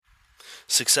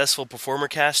Successful Performer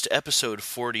Cast, episode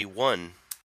 41.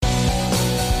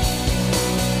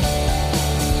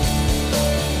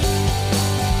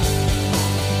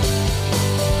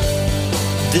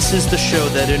 This is the show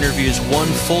that interviews one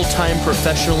full-time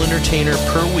professional entertainer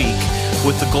per week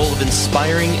with the goal of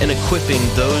inspiring and equipping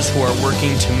those who are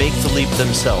working to make the leap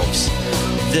themselves.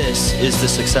 This is the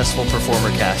Successful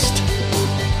Performer Cast.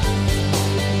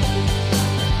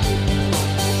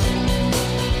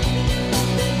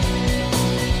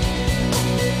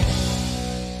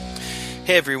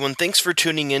 Hey everyone, thanks for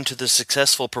tuning in to the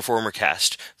Successful Performer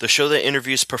Cast, the show that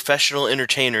interviews professional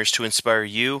entertainers to inspire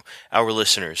you, our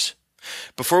listeners.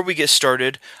 Before we get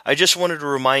started, I just wanted to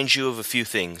remind you of a few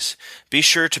things. Be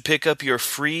sure to pick up your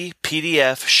free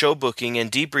PDF show booking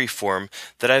and debrief form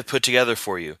that I've put together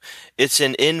for you. It's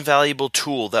an invaluable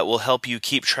tool that will help you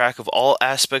keep track of all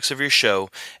aspects of your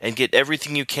show and get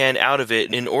everything you can out of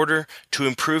it in order to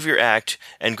improve your act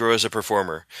and grow as a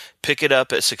performer. Pick it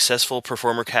up at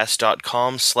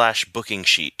successfulperformercast.com/booking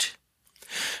sheet.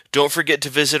 Don't forget to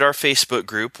visit our Facebook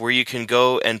group where you can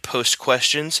go and post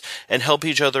questions and help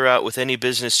each other out with any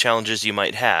business challenges you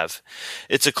might have.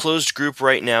 It's a closed group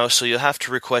right now, so you'll have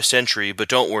to request entry, but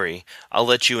don't worry, I'll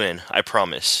let you in, I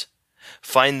promise.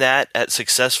 Find that at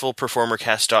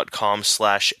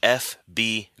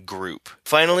successfulperformercast.com/FB group.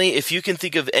 Finally, if you can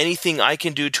think of anything I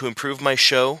can do to improve my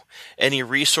show, any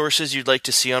resources you'd like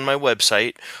to see on my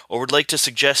website, or would like to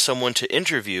suggest someone to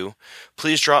interview,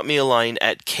 please drop me a line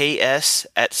at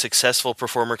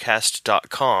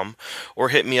ks@successfulperformercast.com or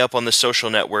hit me up on the social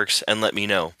networks and let me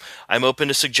know. I'm open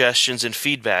to suggestions and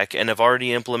feedback and have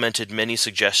already implemented many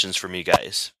suggestions from you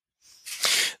guys.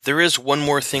 There is one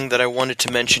more thing that I wanted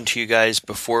to mention to you guys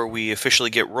before we officially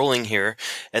get rolling here,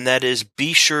 and that is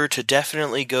be sure to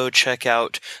definitely go check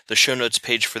out the show notes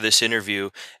page for this interview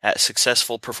at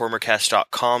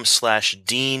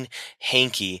successfulperformercast.com/Dean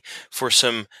Hankey for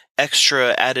some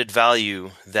extra added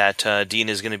value that Dean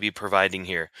is going to be providing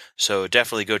here. So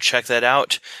definitely go check that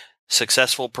out.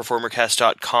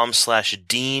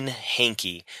 successfulperformercast.com/Dean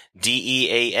Hankey,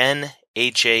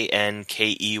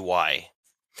 DeanHankey.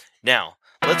 Now,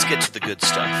 let's get to the good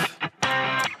stuff.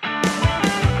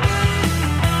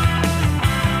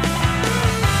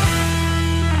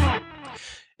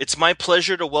 It's my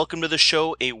pleasure to welcome to the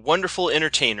show a wonderful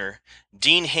entertainer.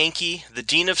 Dean Hankey, the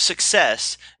Dean of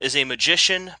Success, is a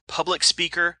magician, public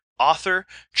speaker, author,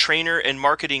 trainer, and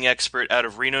marketing expert out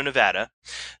of Reno, Nevada.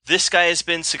 This guy has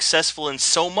been successful in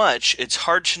so much, it's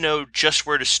hard to know just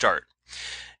where to start.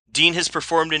 Dean has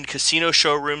performed in casino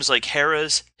showrooms like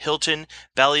Harrah's, Hilton,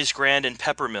 Bally's Grand, and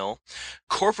Peppermill,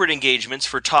 corporate engagements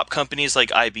for top companies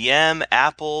like IBM,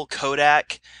 Apple,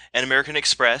 Kodak, and American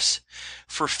Express,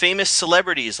 for famous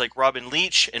celebrities like Robin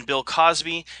Leach and Bill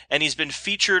Cosby, and he's been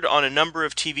featured on a number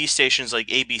of TV stations like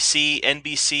ABC,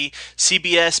 NBC,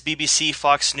 CBS, BBC,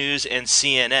 Fox News, and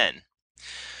CNN.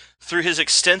 Through his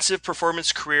extensive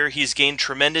performance career, he's gained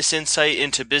tremendous insight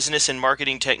into business and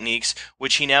marketing techniques,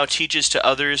 which he now teaches to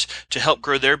others to help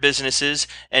grow their businesses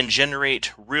and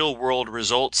generate real-world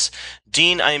results.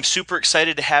 Dean, I am super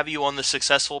excited to have you on the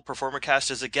Successful Performer Cast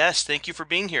as a guest. Thank you for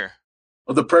being here.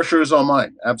 Well, the pressure is on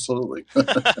mine. Absolutely.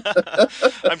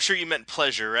 I'm sure you meant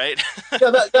pleasure, right?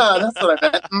 Yeah, that's what I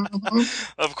meant. Mm-hmm.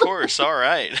 Of course. All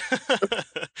right.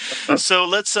 So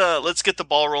let's get the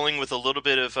ball rolling with a little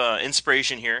bit of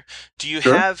inspiration here. Do you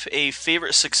have a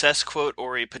favorite success quote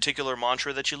or a particular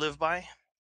mantra that you live by?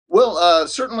 Well,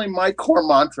 certainly my core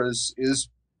mantras is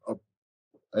what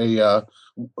we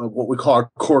call our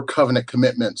core covenant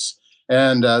commitments,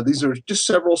 and these are just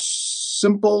several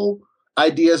simple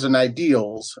ideas and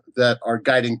ideals that are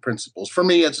guiding principles. For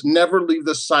me, it's never leave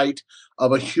the sight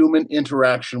of a human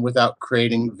interaction without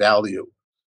creating value.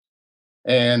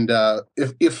 And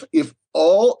if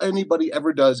all anybody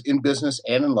ever does in business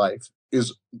and in life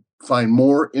is find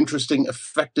more interesting,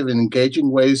 effective, and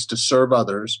engaging ways to serve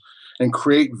others and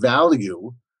create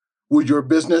value, would your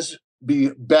business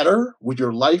be better? Would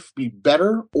your life be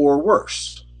better or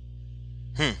worse?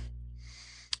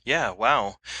 Yeah,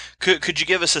 wow. Could you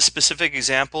give us a specific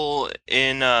example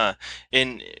in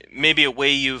maybe a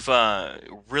way you've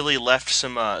really left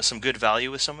some good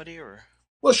value with somebody, or?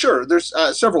 Well, sure. There's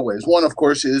several ways. One, of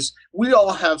course, is we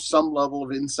all have some level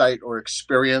of insight or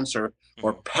experience or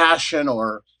passion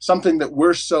or something that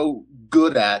we're so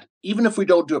good at, even if we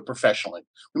don't do it professionally.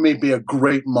 We may be a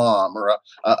great mom or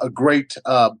a great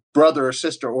brother or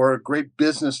sister or a great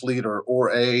business leader or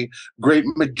a great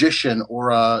magician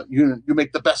or you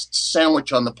make the best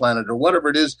sandwich on the planet or whatever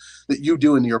it is that you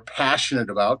do and you're passionate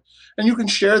about. And you can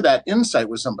share that insight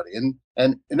with somebody.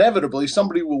 And inevitably,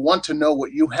 somebody will want to know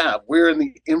what you have. We're in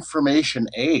the information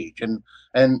age. And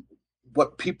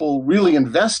what people really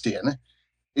invest in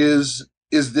is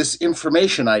this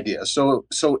information idea. So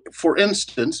for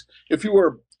instance, if you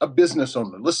were a business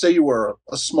owner, let's say you were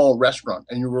a small restaurant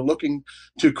and you were looking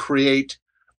to create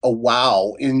a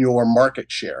wow in your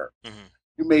market share. Mm-hmm.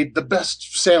 You made the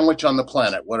best sandwich on the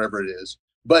planet, whatever it is,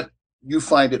 but you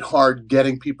find it hard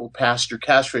getting people past your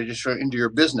cash register into your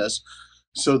business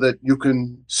so that you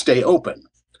can stay open.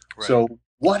 Right. So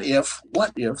what if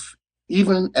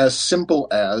even as simple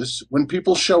as when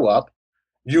people show up,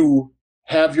 you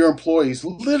have your employees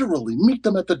literally meet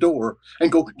them at the door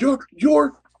and go,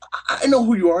 you're I know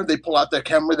who you are. They pull out their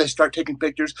camera, they start taking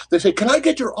pictures. They say, "Can I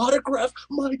get your autograph?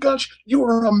 My gosh, you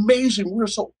are amazing. We're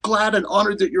so glad and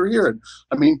honored that you're here." And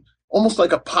I mean, almost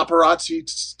like a paparazzi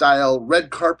style red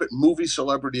carpet movie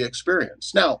celebrity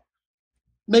experience. Now,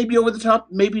 maybe over the top,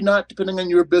 maybe not, depending on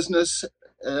your business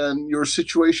and your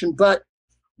situation, but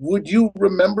would you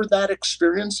remember that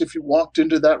experience if you walked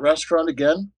into that restaurant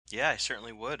again? Yeah, I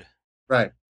certainly would.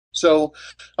 Right. So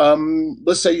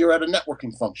let's say you're at a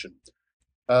networking function.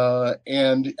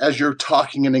 And as you're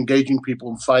talking and engaging people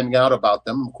and finding out about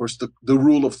them, of course, the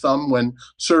rule of thumb when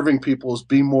serving people is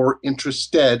be more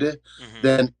interested Mm-hmm.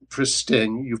 than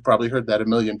interesting. You've probably heard that a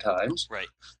million times. Right.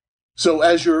 So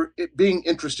as you're being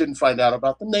interested and find out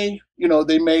about them, they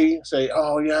may say,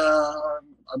 "Oh yeah,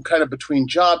 I'm kind of between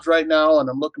jobs right now, and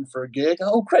I'm looking for a gig."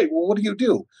 "Oh great, well what do you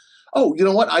do?" "Oh, you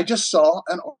know what? I just saw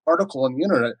an article on the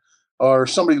internet, or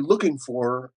somebody looking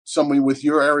for somebody with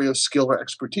your area of skill or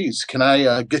expertise. Can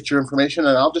I get your information,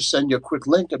 and I'll just send you a quick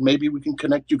link, and maybe we can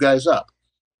connect you guys up."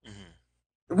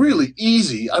 Mm-hmm. Really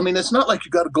easy. I mean, it's not like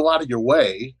you got to go out of your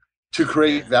way to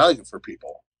create Yeah. value for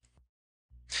people.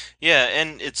 Yeah,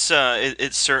 and it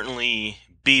certainly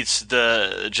beats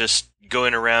the just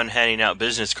going around handing out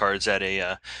business cards at a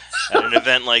at an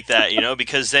event like that,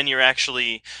 because then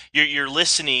you're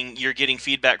listening, you're getting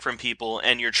feedback from people,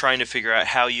 and you're trying to figure out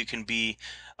how you can be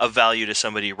of value to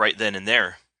somebody right then and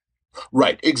there.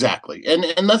 Right, exactly,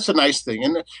 and that's a nice thing.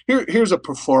 And here's a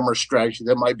performer strategy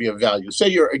that might be of value. Say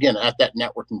you're again at that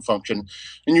networking function,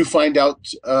 and you find out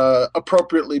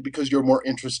appropriately because you're more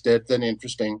interested than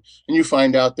interesting, and you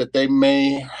find out that they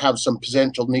may have some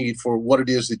potential need for what it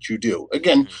is that you do.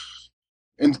 Again,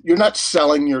 Hmm. and you're not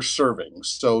selling, you're serving.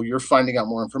 So you're finding out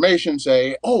more information.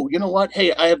 Say, "Oh, you know what?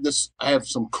 Hey, I have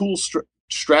some cool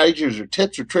strategies or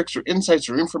tips or tricks or insights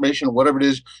or information, whatever it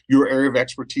is your area of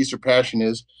expertise or passion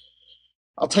is.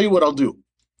 I'll tell you what I'll do.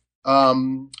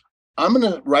 I'm going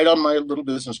to write on my little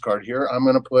business card here. I'm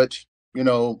going to put,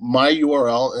 my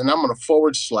URL, and I'm going to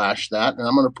forward slash that, and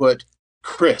I'm going to put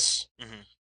Chris. Hmm.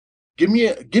 Give me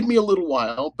a little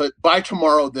while, but by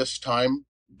tomorrow this time,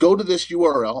 go to this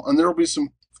URL, and there will be some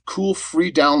cool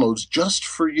free downloads just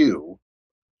for you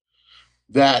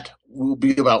that will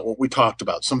be about what we talked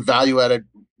about, some value added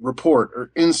report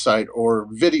or insight or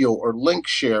video or link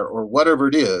share or whatever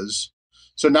it is."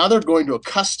 So now they're going to a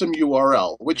custom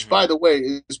URL, which, Hmm. by the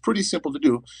way, is pretty simple to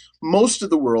do. Most of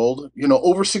the world,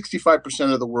 over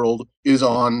 65% of the world is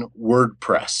on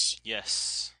WordPress,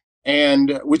 Yes.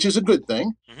 and which is a good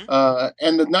thing. Hmm.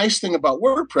 And the nice thing about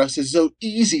WordPress is so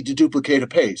easy to duplicate a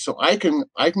page. So I can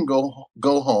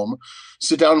go home,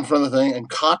 sit down in front of the thing, and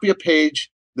copy a page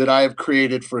that I have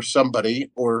created for somebody,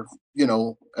 or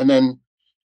and then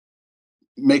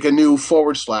make a new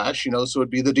forward slash, so it'd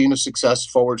be the Dean of Success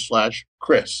forward slash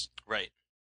Chris Right.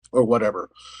 or whatever,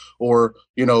 or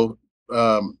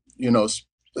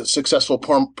successful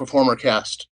performer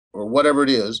cast or whatever it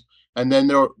is, and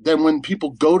then when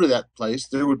people go to that place,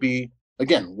 there would be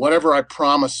again whatever I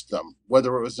promised them,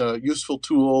 whether it was a useful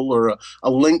tool or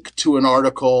a link to an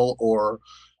article or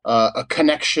a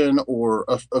connection or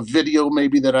a video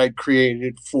maybe that I'd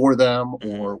created for them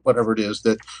Hmm. or whatever it is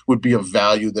that would be of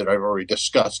value that I've already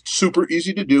discussed. Super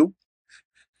easy to do.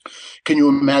 Can you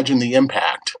imagine the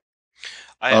impact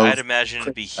I'd of imagine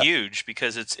it'd be huge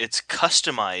because it's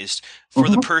customized for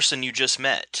the Mhm. person you just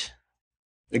met.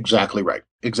 Exactly right.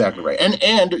 Exactly Hmm. right.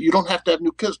 And you don't have to have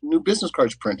new business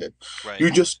cards printed. Right. You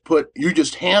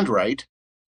just handwrite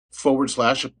forward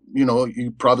slash,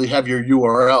 you probably have your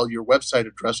URL, your website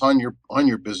address on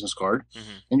your business card, Hmm.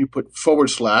 and you put forward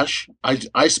slash.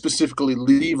 I specifically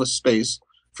leave a space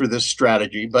for this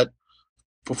strategy, but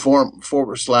perform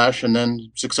forward slash and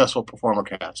then successful performer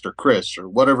cast or Chris or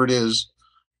whatever it is.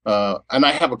 And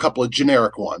I have a couple of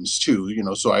generic ones too,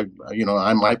 so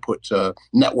I might put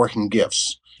networking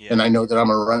gifts, and Yeah. I know that I'm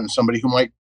going to run somebody who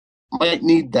might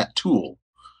need that tool,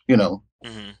 you know.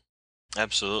 Hmm.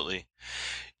 Absolutely.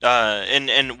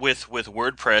 And with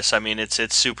WordPress, I mean, it's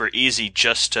super easy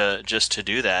just to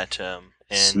do that.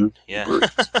 And yeah.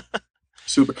 Super.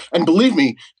 Super. And believe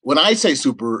me, when I say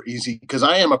super easy, because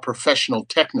I am a professional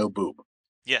techno boob.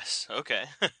 Yes. Okay.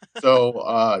 So,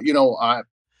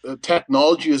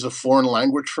 technology is a foreign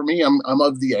language for me. I'm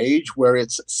of the age where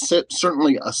it's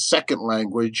certainly a second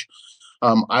language.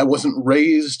 I wasn't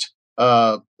raised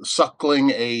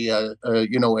suckling a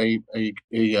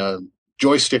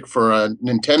joystick for a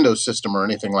Nintendo system or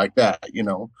anything like that.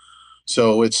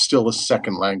 So it's still a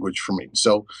second language for me.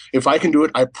 So if I can do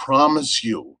it, I promise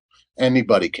you,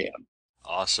 anybody can.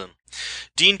 Awesome.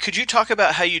 Dean, could you talk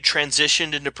about how you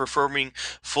transitioned into performing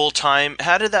full time?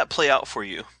 How did that play out for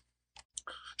you?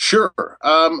 Sure.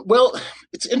 Well,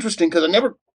 it's interesting because I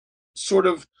never sort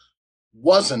of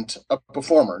wasn't a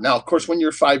performer. Now, of course, when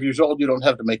you're 5 years old, you don't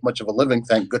have to make much of a living,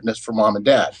 thank goodness for mom and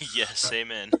dad. Yes,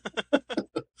 amen.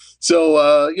 So,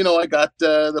 I got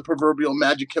the proverbial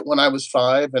magic kit when I was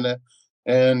five, and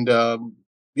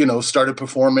started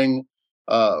performing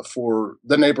for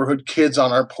the neighborhood kids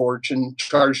on our porch, and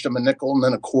charged them a nickel and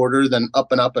then a quarter, then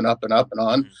up and up and up and up and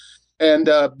on, Mhm. and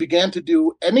began to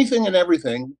do anything and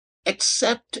everything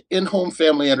except in-home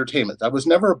family entertainment. I was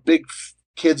never a big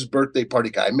kid's birthday party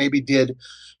guy. I maybe did,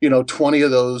 20 of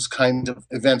those kinds of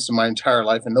events in my entire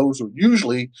life, and those were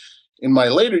usually in my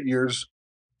later years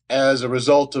as a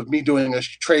result of me doing a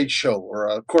trade show or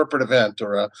a corporate event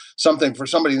or something for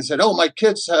somebody and said, "Oh, my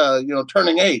kid's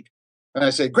turning 8." And I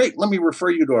say, "Great, let me refer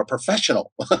you to a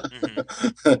professional."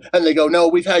 Mhm. And they go, "No,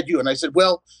 we've had you." And I said,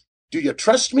 "Well, do you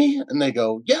trust me?" And they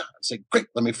go, "Yeah." I say, "Great,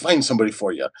 let me find somebody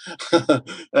for you."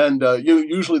 And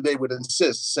usually they would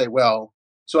insist, say, "Well,"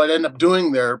 so I'd end up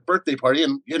doing their birthday party,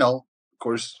 and of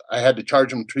course, I had to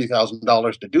charge them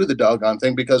 $3,000 to do the doggone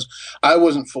thing because I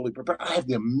wasn't fully prepared. I have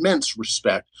the immense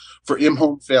respect for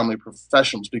in-home family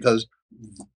professionals because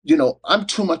I'm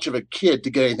too much of a kid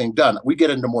to get anything done. We get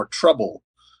into more trouble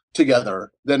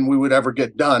together than we would ever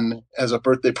get done as a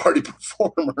birthday party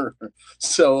performer. And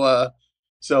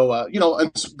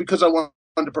because I wanted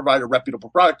to provide a reputable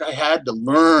product, I had to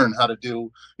learn how to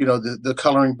do, the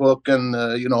coloring book and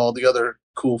all the other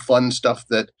cool, fun stuff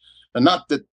and not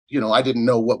that I didn't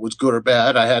know what was good or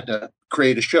bad. I had to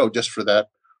create a show just for that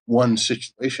one Yeah.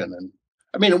 situation, and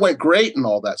I mean, it went great and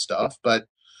all that stuff, but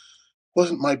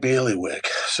wasn't my bailiwick.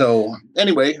 So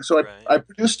anyway, so Right. I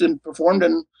produced and performed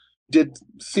and did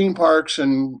theme parks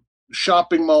and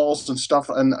shopping malls and stuff,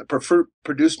 and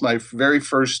produced my very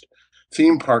first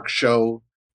theme park show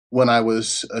when I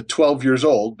was 12 years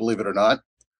old. Believe it or not,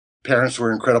 parents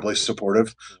were incredibly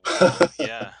supportive, Wow.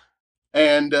 Yeah.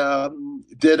 and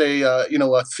did a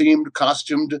themed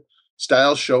costumed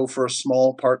style show for a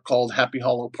small park called Happy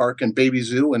Hollow Park and Baby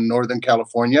Zoo in Northern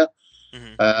California.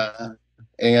 Hmm. Uh,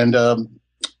 and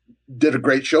Did a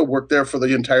great show. Worked there for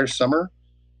the entire summer.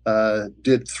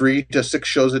 Did 3 to 6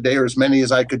 shows a day, or as many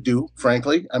as I could do.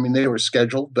 Frankly, I mean they were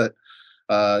scheduled, but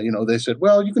they said,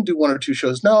 "Well, you can do 1 or 2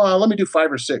 shows." No, let me do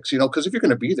 5 or 6. Because if you're going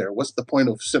to be there, what's the point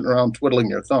of sitting around twiddling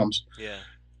your thumbs? Yeah.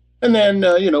 And then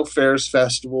fairs,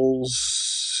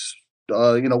 festivals,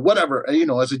 whatever.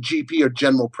 As a GP or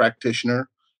general practitioner,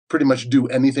 pretty much do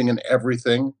anything and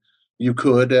everything you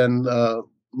could, and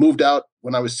moved out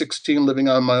when I was 16, living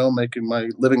on my own, making my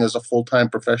living as a full-time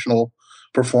professional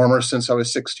performer since I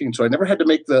was 16. So I never had to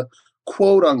make the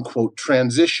quote unquote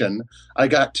transition. I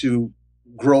got to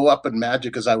grow up in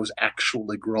magic as I was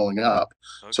actually growing up.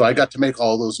 So I Okay. got to make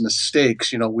all those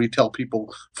mistakes. We tell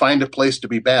people find a place to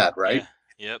be bad, right?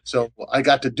 Yeah. Yep. So I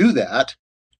got to do that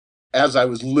as I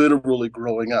was literally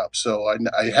growing up. So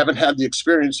I haven't had the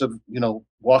experience of,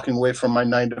 walking away from my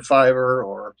 9 to 5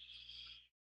 or,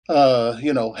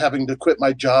 having to quit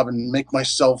my job and make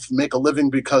myself make a living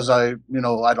because I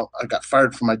got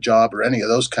fired from my job or any of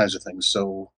those kinds of things.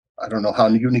 So I don't know how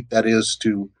Right. unique that is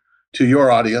to your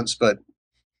audience, but,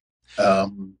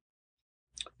 um,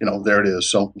 there it is.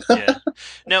 So Yeah.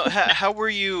 Now, how were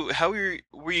you?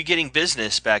 Were you getting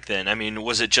business back then? I mean,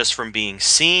 was it just from being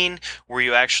seen? Were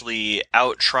you actually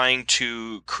out trying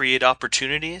to create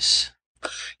opportunities?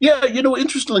 yeah,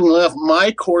 interestingly enough,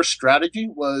 my core strategy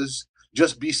was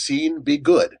just be seen, be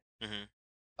good.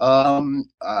 Hmm.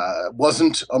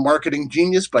 Wasn't a marketing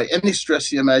genius by any stretch of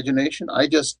the imagination. I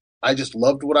just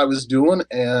loved what I was doing,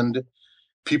 and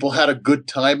people had a good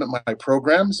time at my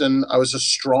programs, and I was a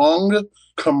strong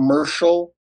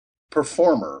commercial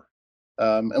performer.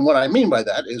 And what I mean by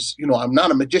that is, I'm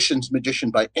not a magician's magician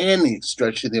by any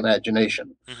stretch of the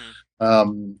imagination. Hmm.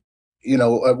 Um,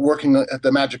 Working at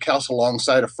the Magic House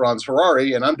alongside of Franz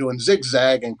Ferrari, and I'm doing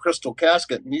zigzag and crystal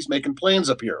casket, and he's making planes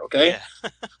up here. Okay, Yeah.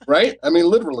 right? I mean,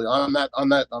 literally on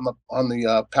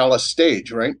the palace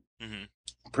stage, right? Hmm.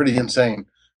 Pretty insane.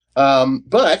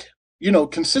 But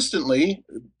consistently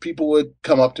people would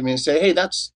come up to me and say, "Hey,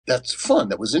 that's fun.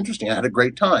 That was interesting. I had a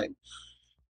great time."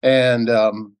 And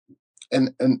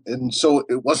so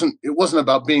it wasn't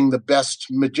about being the best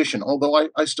magician, although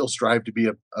I still strive to be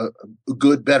a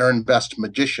good, better, and best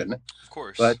magician. Of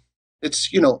course. But it's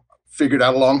figured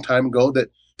out a long time ago that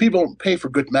people don't pay for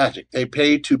good magic. They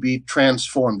pay to be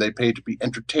transformed. They pay to be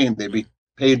entertained. They be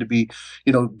paid to be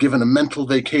given a mental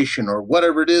vacation or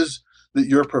whatever it is that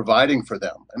you're providing for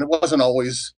them. And it wasn't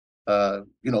always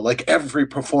like every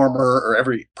performer or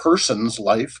every person's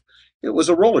life. It was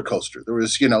a roller coaster. There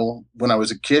was, when I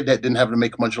was a kid, that didn't have to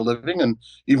make much of a living, and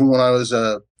even when I was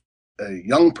a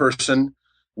young person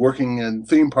working in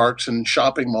theme parks and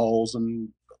shopping malls and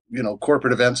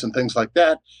corporate events and things like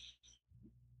that,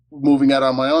 moving out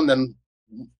on my own, then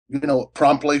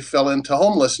promptly fell into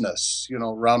homelessness.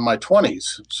 Around my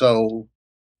 20s. So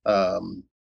um,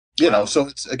 Wow. so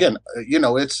it's again,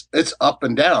 it's up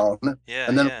and down, Yeah,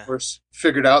 and then of yeah. course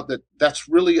figured out that that's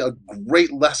really a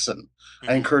great lesson. I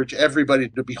Hmm. encourage everybody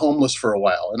to be homeless for a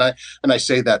while, and I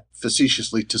say that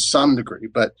facetiously to some degree,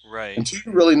 but Right. until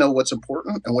you really know what's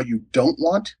important and what you don't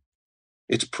want,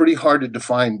 it's pretty hard to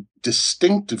define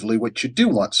distinctively what you do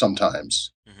want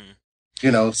sometimes.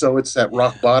 Hmm. So it's that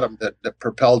rock Yeah. bottom that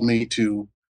propelled me to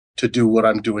do what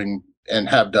I'm doing and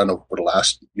have done over the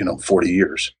last 40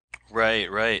 years.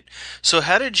 Right, right. So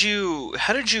how did you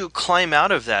climb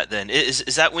out of that then? Is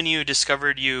that when you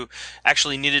discovered you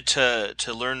actually needed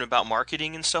to learn about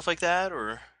marketing and stuff like that,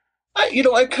 or?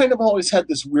 I kind of always had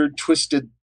this weird twisted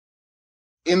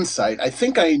insight. I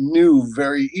think I knew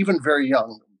even very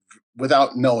young,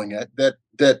 without knowing it,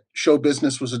 that show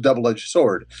business was a double-edged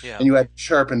sword, Yeah. and you had to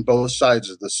sharpen both sides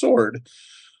of the sword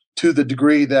to the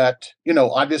degree that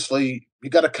obviously you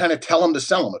got to kind of tell them to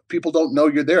sell them. If people don't know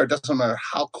you're there, it doesn't matter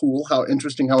how cool, how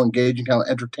interesting, how engaging, how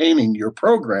entertaining your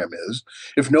program is.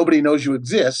 If nobody knows you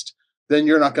exist, then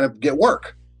you're not going to get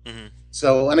work. Hmm.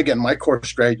 So, and again, my core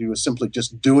strategy was simply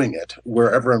just doing it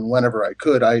wherever and whenever I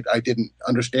could. I didn't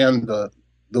understand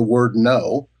the word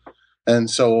no, and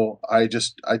so I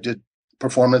did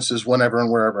performances whenever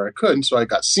and wherever I could. And so I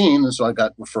got seen, and so I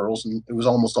got referrals, and it was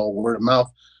almost all word of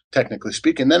mouth, technically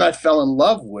speaking. Then I fell in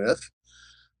love with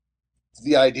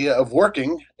the idea of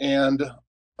working, and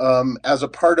as a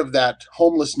part of that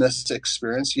homelessness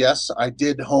experience, yes, I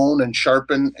did hone and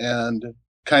sharpen and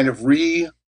kind of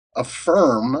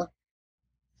reaffirm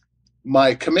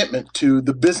my commitment to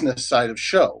the business side of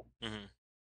show. Hmm.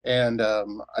 And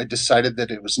I decided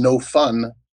that it was no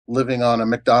fun living on a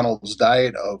McDonald's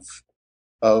diet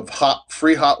of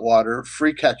free hot water,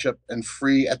 free ketchup, and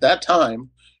free at that time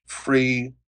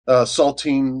free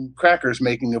saltine crackers,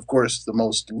 making of course the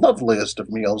most loveliest of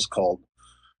meals called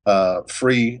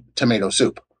free tomato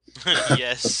soup.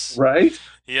 Yes. Right.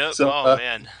 Yep. So Oh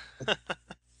man.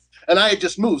 and I had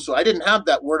just moved, so I didn't have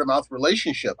that word of mouth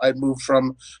relationship. I had moved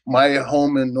from my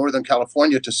home in Northern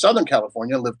California to Southern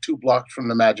California, lived 2 blocks from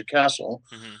the Magic Castle.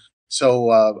 Hmm.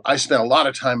 So I spent a lot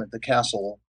of time at the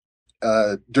castle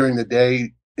during the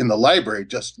day in the library,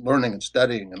 just learning and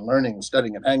studying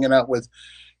and hanging out with,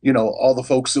 all the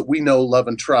folks that we know, love,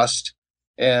 and trust,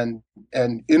 and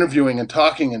interviewing and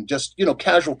talking and just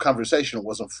casual conversation. It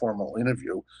wasn't a formal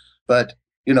interview, but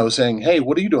saying, "Hey,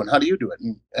 what are you doing? How do you do it?"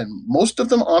 And most of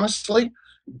them, honestly,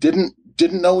 didn't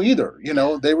know either.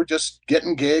 Yeah. They were just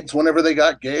getting gigs whenever they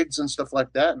got gigs and stuff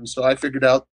like that. And so I figured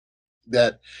out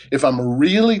that if I'm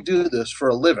really do this for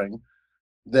a living,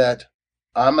 that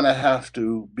I'm going to have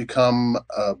to become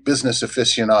a business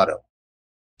aficionado.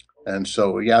 And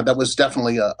so, yeah, that was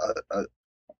definitely a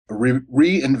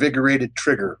reinvigorated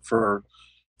trigger for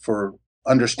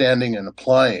understanding and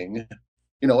applying.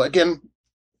 Again,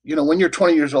 when you're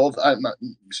 20 years old,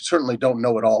 certainly don't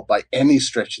know it all by any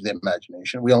stretch of the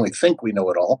imagination. We only think we know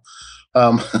it all,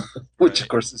 um, which of Right.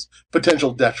 course is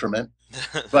potential detriment.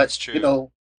 But That's true. the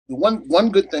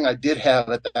one good thing I did have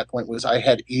at that point was I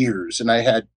had ears, and I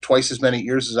had twice as many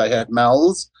ears as I had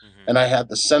mouths, Hmm. and I had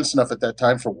the sense enough at that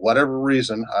time, for whatever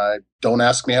reason. I don't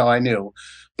ask me how I knew,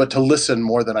 but to listen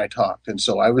more than I talked, and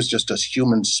so I was just a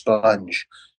human sponge.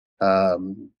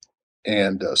 Um,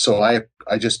 and so I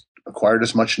just acquired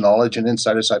as much knowledge and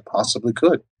insight as I possibly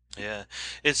could. Yeah,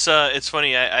 it's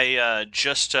funny. I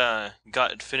just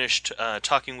got finished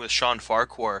talking with Sean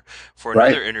Farquhar for Right.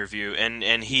 another interview,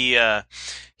 and he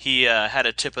had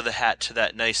a tip of the hat to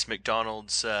that nice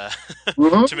McDonald's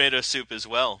Mm-hmm. tomato soup as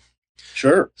well.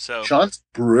 Sure. So, Sean's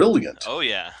brilliant. oh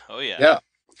yeah, oh yeah. Yeah.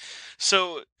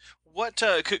 So, what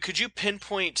could you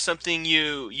pinpoint something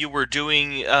you were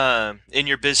doing in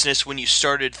your business when you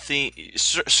started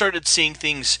seeing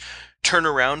things turn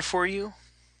around for you?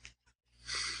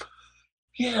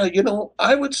 Yeah,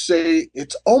 I would say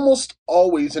it's almost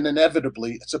always and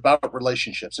inevitably it's about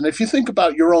relationships. And if you think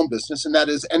about your own business, and that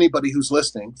is anybody who's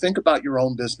listening, think about your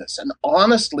own business and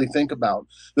honestly think about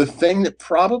the thing that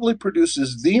probably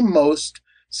produces the most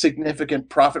significant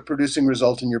profit producing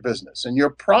result in your business. And you're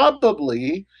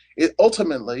probably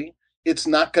ultimately it's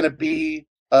not going to be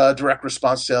a direct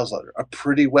response sales letter, a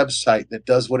pretty website that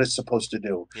does what it's supposed to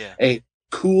do, Yeah. a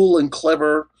cool and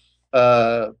clever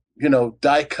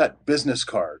die cut business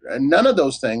card. And none of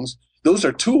those things, those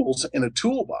are tools in a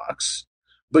toolbox,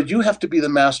 but you have to be the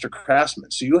master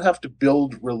craftsman. So you have to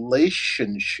build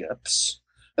relationships.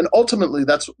 And ultimately,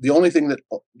 that's the only thing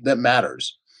that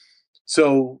matters.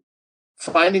 So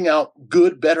finding out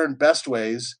good, better, and best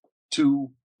ways to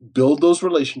build those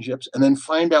relationships and then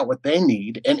find out what they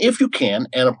need. And if you can,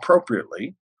 and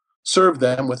appropriately, serve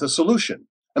them with a solution.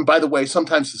 And by the way,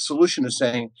 sometimes the solution is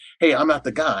saying, hey, I'm not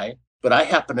the guy, but I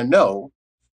happen to know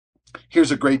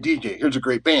here's a great DJ, here's a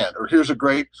great band, or here's a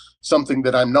great something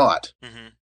that I'm not. Hmm.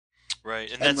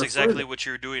 Right, and And that's refer exactly them. what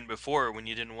you were doing before when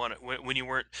you didn't want it, when you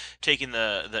weren't taking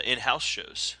the in-house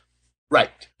shows.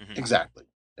 Right. Hmm. Exactly.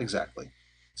 Exactly.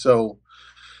 So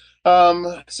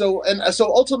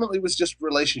ultimately it was just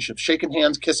relationships, shaking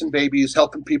hands, kissing babies,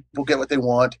 helping people get what they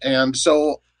want. And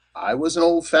so I was an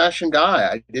old fashioned guy.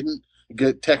 I didn't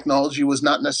get technology was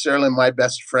not necessarily my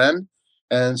best friend.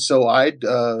 And so I'd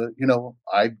go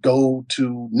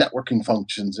to networking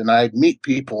functions and I'd meet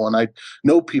people and I'd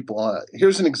know people.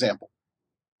 Here's an example.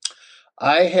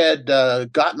 I had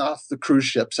gotten off the cruise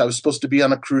ships. I was supposed to be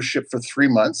on a cruise ship for 3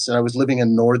 months, and I was living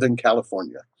in Northern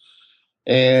California.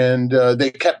 And they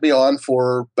kept me on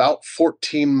for about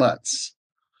 14 months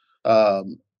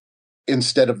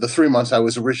instead of the 3 months I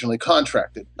was originally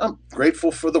contracted. I'm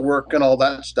grateful for the work and all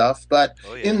that stuff. But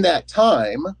Oh yeah. in that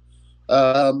time,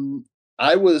 um,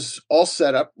 I was all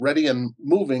set up, ready, and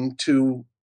moving to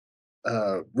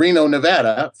Reno,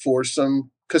 Nevada for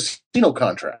some casino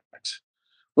contracts.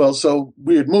 Well, so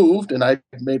we had moved, and I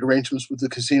made arrangements with the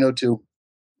casino to,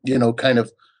 kind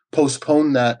of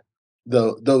postpone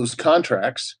those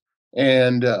contracts.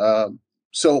 And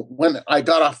so when I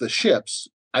got off the ships,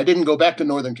 I didn't go back to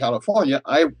Northern California.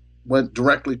 I went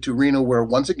directly to Reno, where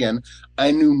once again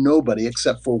I knew nobody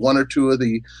except for one or two of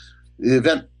the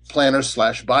event planners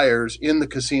slash buyers in the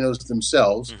casinos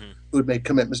themselves Hmm. who had made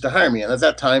commitments to hire me. And at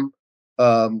that time,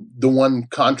 the one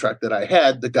contract that I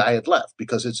had, the guy had left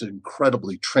because it's an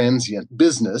incredibly transient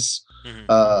business. Hmm.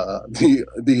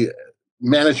 The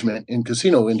management in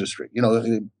casino industry,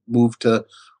 it moved to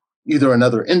either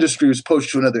another industry, was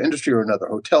poached to another industry or another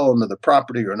hotel, another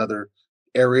property, or another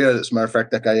area. As a matter of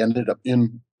fact, that guy ended up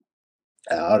in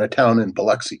out of town in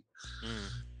Biloxi.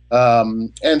 Hmm.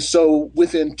 And so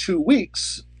within 2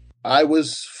 weeks, I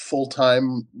was full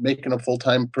time, making a full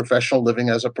time professional living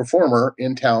as a performer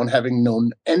in town, having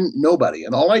known and nobody.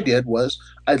 And all I did was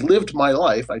I lived my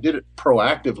life. I did it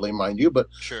proactively, mind you, but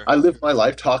Sure. I lived my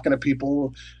life talking to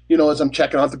people, as I'm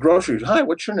checking out the groceries. Hi,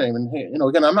 what's your name? And hey,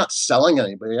 again, I'm not selling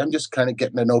anybody. I'm just kind of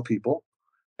getting to know people.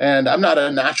 And I'm not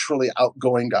a naturally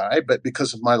outgoing guy, but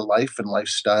because of my life and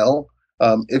lifestyle,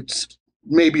 it's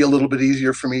maybe a little bit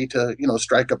easier for me to,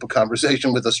 strike up a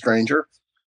conversation with a stranger.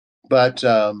 But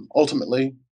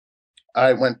ultimately,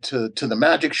 I went to the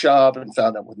magic shop and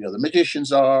found out where the other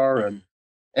magicians are, Hmm.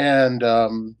 and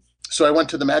so I went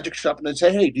to the magic shop and I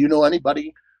said, "Hey, do you know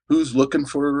anybody who's looking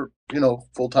for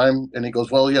full time?" And he goes,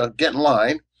 "Well, yeah, get in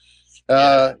line."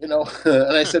 Yeah.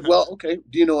 And I said, "Well, okay.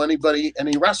 Do you know any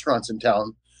restaurants in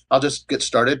town? I'll just get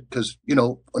started because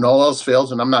when all else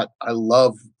fails, and I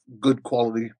love good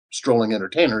quality strolling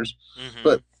entertainers, Hmm.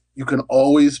 but you can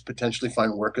always potentially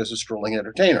find work as a strolling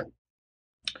entertainer."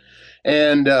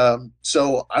 And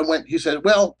so I went. He said,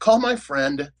 "Well, call my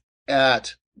friend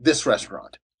at this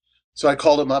restaurant." So I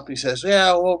called him up. He says,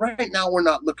 "Yeah, well, right now we're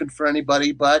not looking for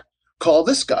anybody, but call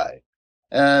this guy."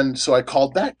 And so I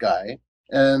called that guy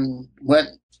and went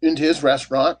into his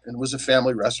restaurant, and it was a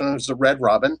family restaurant. It was the Red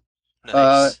Robin,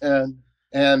 uh, Nice.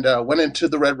 and went into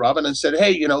the Red Robin and said,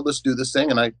 "Hey, let's do this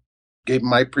thing." And I gave him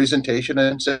my presentation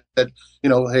and said,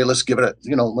 "Hey, let's give it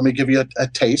let me give you a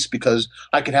taste because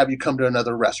I could have you come to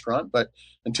another restaurant, but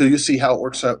until you see how it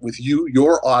works out with you,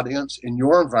 your audience, in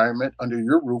your environment, under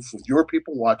your roof, with your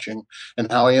people watching,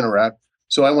 and how I interact."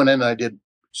 So I went in and I did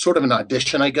sort of an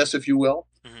audition, I guess, if you will,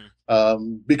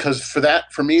 Hmm. because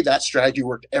for me, that strategy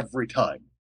worked every time.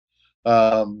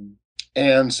 Um,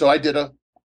 and so I did a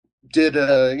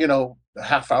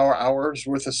half hours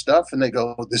worth of stuff, and they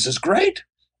go, "This is great."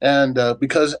 And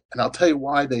and I'll tell you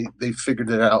why they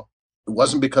figured it out. It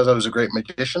wasn't because I was a great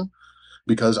magician,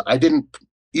 because I didn't,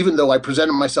 even though I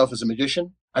presented myself as a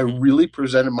magician, I Hmm. really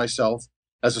presented myself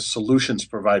as a solutions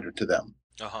provider to them.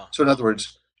 Uh-huh. So in other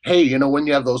words, hey, when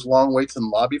you have those long waits in the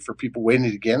lobby for people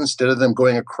waiting to get in, instead of them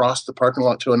going across the parking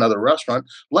lot to another restaurant,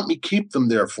 let me keep them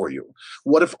there for you.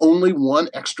 What if only one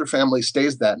extra family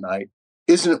stays that night?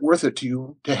 Isn't it worth it to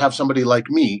you to have somebody like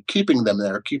me keeping them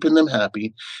there, keeping them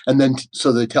happy, and then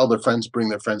so they tell their friends, bring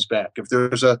their friends back? If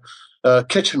there's a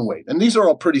kitchen wait, and these are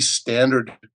all pretty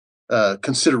standard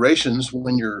considerations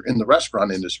when you're in the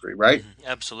restaurant industry, right?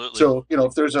 Absolutely. So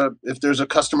if there's a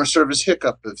customer service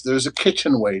hiccup, if there's a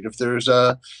kitchen wait, if there's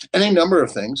any number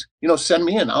of things, send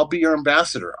me in. I'll be your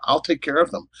ambassador. I'll take care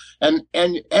of them, and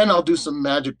I'll do some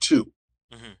magic too,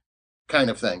 Hmm. kind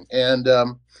of thing. And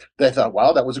they thought,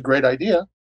 wow, that was a great idea,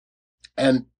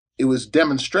 and it was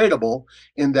demonstrable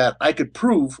in that I could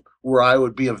prove where I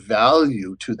would be of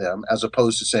value to them, as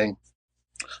opposed to saying,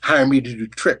 hire me to do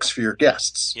tricks for your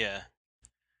guests. Yeah.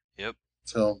 Yep.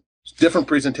 So different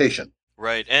presentation.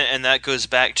 Right. And that goes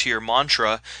back to your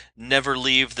mantra, never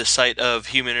leave the site of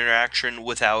human interaction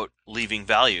without leaving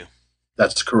value.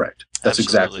 That's correct. That's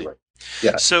exactly Absolutely. right.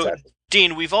 Yeah, So, exactly.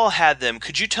 Dean, we've all had them.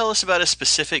 Could you tell us about a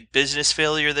specific business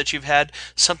failure that you've had,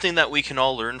 something that we can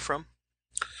all learn from?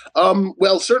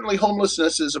 Well, certainly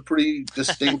homelessness is a pretty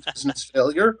distinct business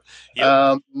failure.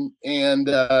 Yep. And,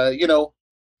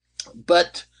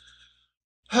 but,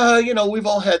 we've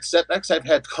all had setbacks. I've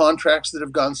had contracts that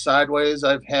have gone sideways.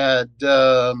 I've had,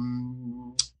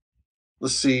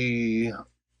 let's see,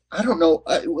 I don't know.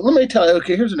 Let me tell you,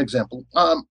 okay, here's an example.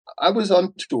 I was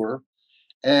on tour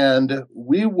and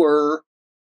we were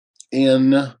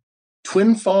in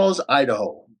Twin Falls,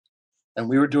 Idaho, and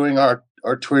we were doing our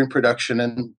touring production,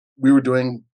 and we were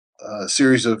doing a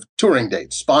series of touring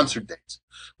dates, sponsored dates,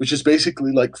 which is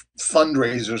basically like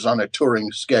fundraisers on a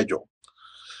touring schedule.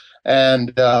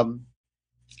 And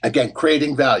again,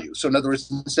 creating value. So in other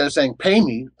words, instead of saying pay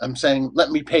me, I'm saying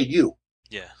let me pay you.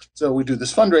 Yeah. So we do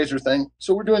this fundraiser thing.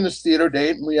 So we're doing this theater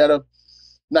date, and we had a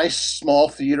nice small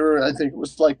theater. I think it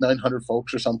was like 900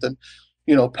 folks or something,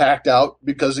 packed out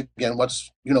because again,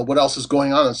 what else is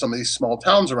going on in some of these small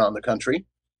towns around the country?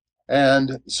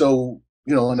 And so,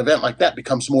 an event like that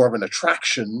becomes more of an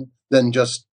attraction than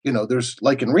just, there's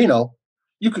like in Reno,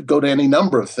 you could go to any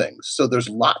number of things. So there's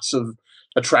lots of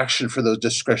attraction for those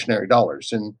discretionary dollars.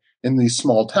 And in these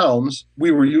small towns,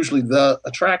 we were usually the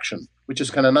attraction, which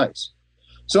is kind of nice.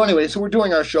 So anyway, so we're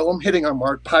doing our show. I'm hitting our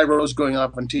mark. Pyro's going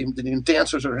off on team. The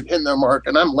dancers are hitting their mark,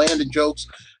 and I'm landing jokes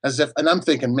and I'm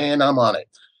thinking, man, I'm on it.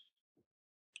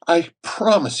 I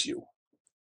promise you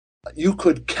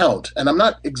could count, and I'm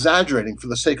not exaggerating for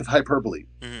the sake of hyperbole.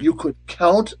 Hmm. You could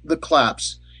count the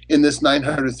claps in this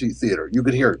 900 seat theater. You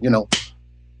could hear,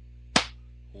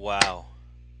 Wow.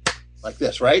 like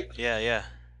this, right? Yeah, yeah.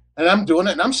 And I'm doing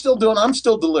it, and I'm still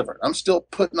delivering. I'm still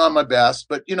putting on my best,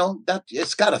 but that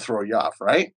it's got to throw you off,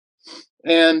 right?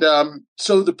 And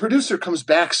so the producer comes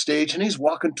backstage, and he's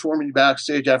walking toward me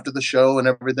backstage after the show and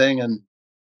everything, and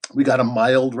we got a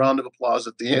mild round of applause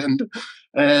at the end,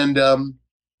 and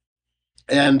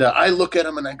I look at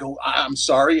him and I go, I'm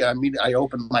sorry. I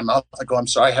open my mouth. I go, I'm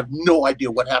sorry. I have no idea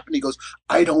what happened. He goes,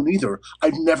 I don't either.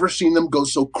 I've never seen them go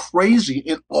so crazy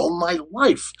in all my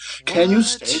life. Can you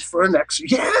stay What? for an extra?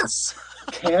 Yes.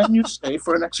 Can you stay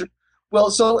for an extra?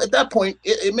 Well, so at that point,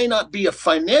 it may not be a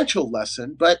financial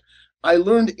lesson, but I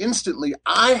learned instantly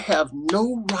I have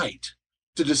no right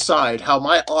to decide how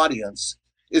my audience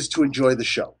is to enjoy the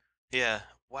show. Yeah.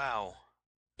 Wow.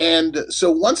 And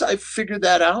so once I figured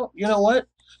that out, you know what?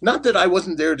 Not that I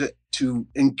wasn't there to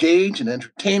engage and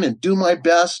entertain and do my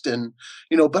best, and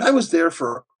but I was there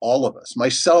for all of us,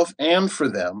 myself and for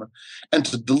them, and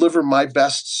to deliver my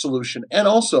best solution. And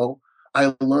also,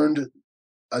 I learned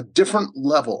a different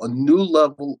level, a new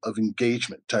level of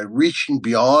engagement, to reaching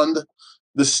beyond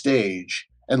the stage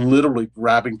and literally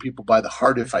grabbing people by the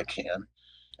heart if I can.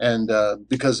 And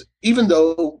because even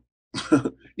though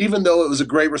it was a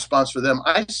great response for them,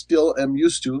 I still am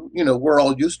used to, we're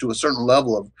all used to a certain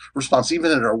level of response,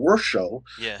 even at our worst show.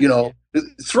 Yeah.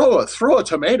 Throw a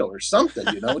tomato or something,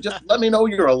 just let me know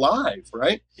you're alive,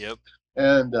 right? Yep.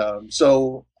 And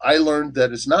so I learned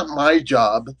that it's not my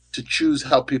job to choose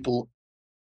how people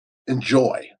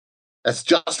enjoy. That's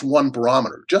just one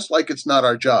barometer, just like it's not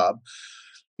our job.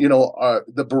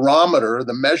 The barometer,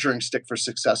 the measuring stick for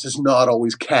success is not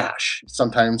always cash.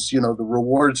 Sometimes, the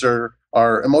rewards are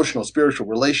emotional, spiritual,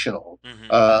 relational,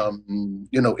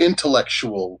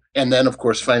 intellectual, and then of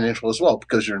course financial as well,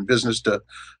 because you're in business to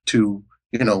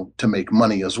make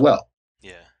money as well.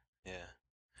 Yeah. Yeah.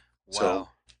 So Wow.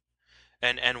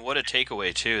 And what a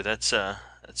takeaway too. That's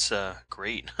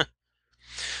great.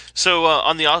 So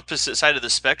on the opposite side of the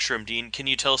spectrum, Dean, can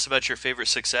you tell us about your favorite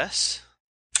success?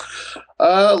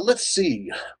 Let's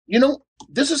see. You know,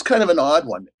 this is kind of an odd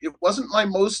one. It wasn't my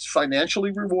most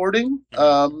financially rewarding.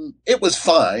 Hmm. It was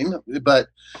fine, but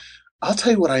I'll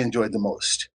tell you what I enjoyed the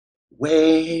most.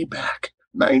 Way back,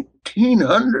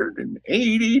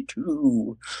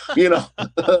 1982. You know,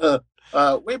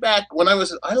 way back when I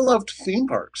loved theme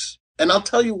parks. And I'll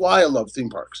tell you why I love theme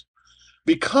parks.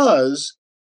 Because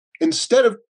instead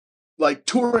of like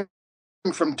touring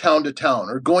from town to town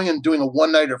or going and doing a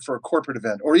one nighter for a corporate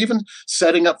event or even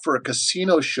setting up for a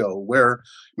casino show where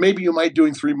maybe you might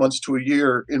doing 3 months to a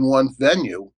year in one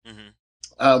venue. Hmm.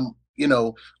 You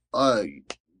know,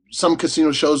 some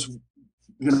casino shows,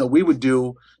 we would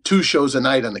do 2 shows a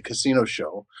night on the casino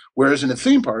show, whereas in a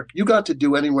theme park you got to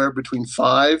do anywhere between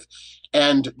 5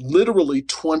 and literally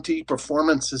 20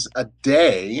 performances a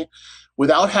day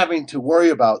without having to worry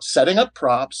about setting up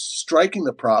props, striking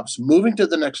the props, moving to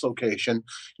the next location.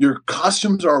 Your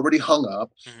costumes are already hung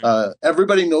up. Hmm.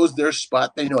 Everybody knows their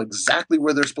spot. They know exactly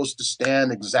where they're supposed to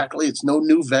stand. Exactly. It's no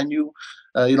new venue.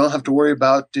 You don't have to worry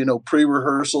about,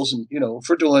 pre-rehearsals. And,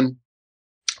 for doing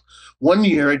one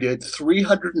year, I did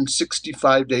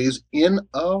 365 days in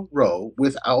a row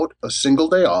without a single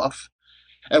day off.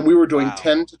 And we were doing Wow.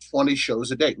 10 to 20 shows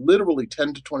a day, literally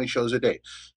 10 to 20 shows a day.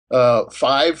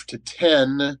 5 to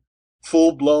 10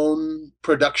 full blown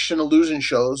production illusion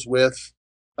shows with,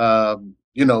 um,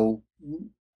 you know,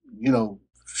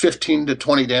 15 to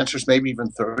 20 dancers, maybe even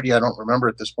 30. I don't remember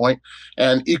at this point,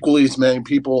 and equally as many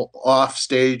people off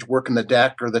stage working the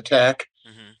deck or the tech.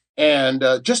 Hmm. And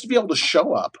just to be able to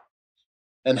show up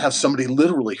and have somebody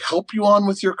literally help you on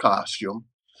with your costume,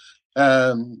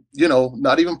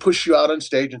 not even push you out on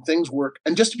stage and things work,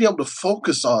 and just to be able to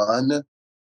focus on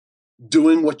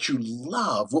doing what you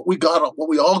love, what we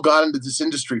all got into this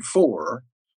industry for,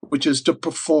 which is to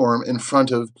perform in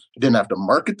front of. I didn't have to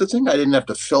market the thing. I didn't have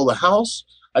to fill the house.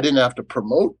 I didn't have to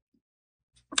promote.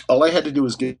 All I had to do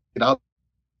was get out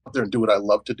there and do what I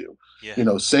love to do.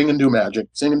 Yeah. Sing and do magic,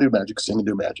 sing and do magic, sing and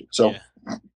do magic. So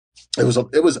Yeah. it was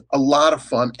a lot of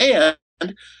fun. And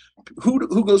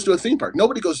who goes to a theme park?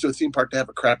 Nobody goes to a theme park to have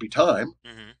a crappy time.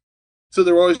 Hmm. So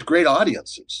there were always great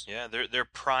audiences. Yeah. They're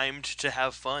primed to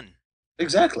have fun.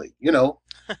 Exactly.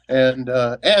 And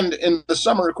in the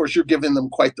summer, of course, you're giving them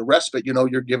quite the respite.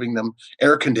 You're giving them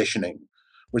air conditioning,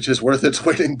 which is worth its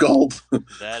weight in gold.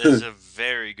 That is a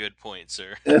very good point,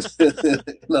 sir.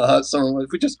 No, summer,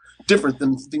 which is different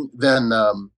than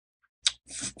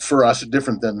for us,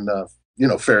 different than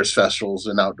fairs, festivals,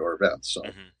 and outdoor events. So,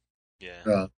 Hmm.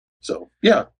 Yeah.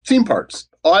 Yeah, theme parks.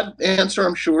 Odd answer,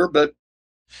 I'm sure, but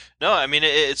No, I mean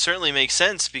it certainly makes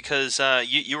sense because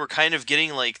you were kind of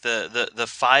getting like the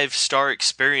 5-star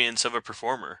experience of a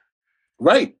performer.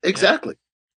 right, Yeah. exactly.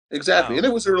 Wow. And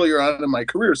it was earlier on in my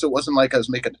career, so it wasn't like I was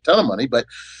making a ton of money, but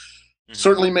Hmm.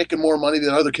 certainly making more money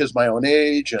than other kids my own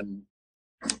age, and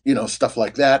stuff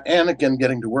like that. And again,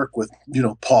 getting to work with,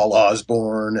 Paul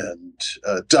Osborne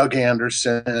and Doug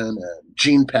Anderson and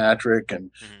Gene Patrick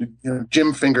and, Hmm.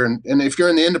 Jim Finger. And if you're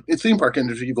in the theme park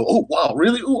industry, you go, oh, wow,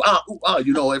 really? Ooh, ah, ooh, ah.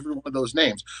 You know every one of those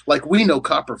names. Like we know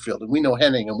Copperfield and we know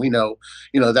Henning and we know,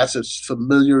 that's as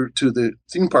familiar to the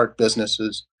theme park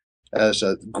businesses as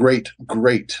a great,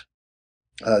 great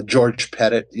George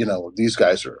Pettit. These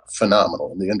guys are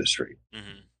phenomenal in the industry.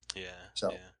 Hmm. Yeah.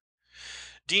 So. Yeah.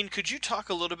 Dean, could you talk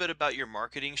a little bit about your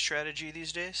marketing strategy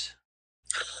these days?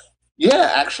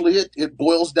 Yeah, actually, it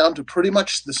boils down to pretty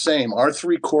much the same. Our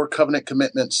 3 core covenant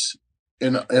commitments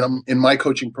Hmm. in my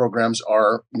coaching programs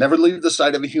are: never leave the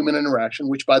side of a human interaction,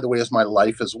 which, by the way, is my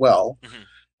life as well.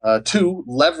 Hmm. 2,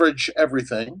 leverage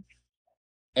everything.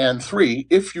 And 3,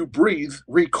 if you breathe,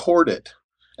 record it.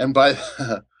 And by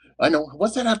I know,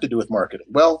 what's that have to do with marketing?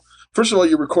 Well, first of all,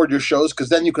 you record your shows because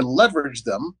then you can leverage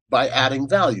them by adding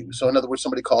value. So, in other words,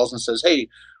 somebody calls and says, "Hey,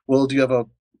 well, do you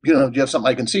have something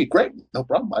I can see?" Great, no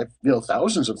problem. I've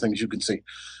thousands of things you can see.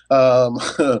 Um,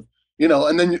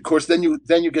 and then of course, then you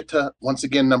get to, once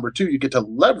again, number 2, you get to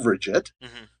leverage it,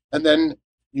 Hmm. and then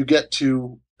you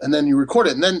record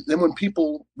it, and then when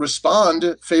people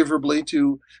respond favorably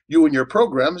to you and your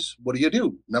programs, what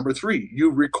do? Number 3,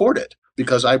 you record it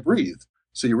because Hmm. I breathe.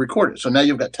 So you record it. So now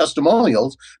you've got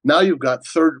testimonials. Now you've got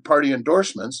third party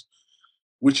endorsements,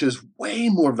 which is way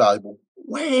more valuable,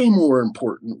 way more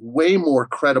important, way more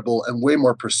credible, and way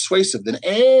more persuasive than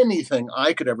anything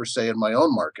I could ever say in my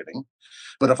own marketing.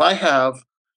 But if I have,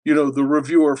 the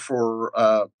reviewer for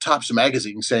Tops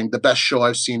Magazine saying the best show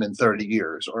I've seen in 30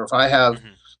 years, or if I have Hmm.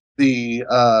 the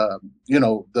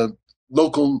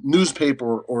local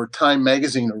newspaper or Time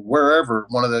Magazine or wherever,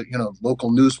 one of the, local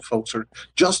news folks, or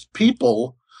just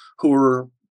people who are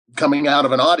coming out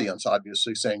of an audience,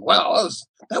 obviously saying, wow,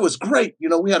 that was great.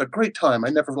 We had a great time. I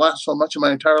never laughed so much in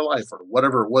my entire life, or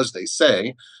whatever it was they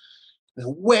say. Is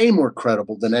way more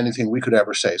credible than anything we could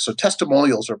ever say. So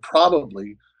testimonials are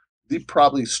probably the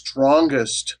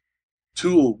strongest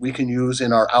tool we can use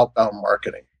in our outbound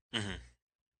marketing. Mm-hmm.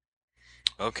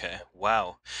 Okay.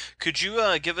 Wow. Could you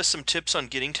give us some tips on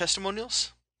getting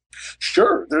testimonials?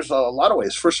 Sure, there's a lot of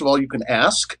ways. First of all, you can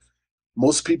ask.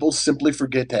 Most people simply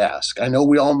forget to ask. I know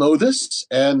we all know this,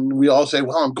 and we all say,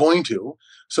 well, I'm going to.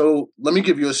 So let me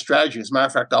give you a strategy. As a matter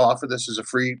of fact, I'll offer this as a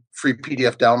free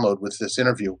PDF download with this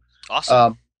interview.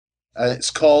 Awesome.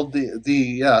 It's called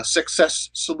the Success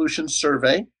Solutions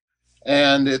Survey,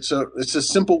 and it's a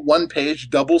simple one-page,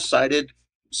 double-sided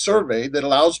survey that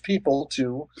allows people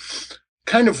to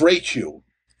kind of rate you.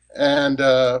 And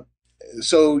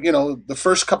so, the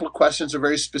first couple of questions are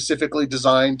very specifically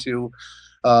designed to,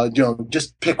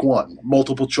 just pick one,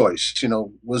 multiple choice.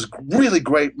 Was really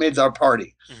great, made our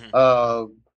party.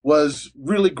 Mm-hmm. Was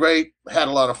really great, had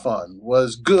a lot of fun.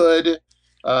 Was good,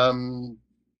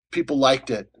 people liked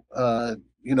it.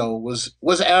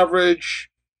 Was average,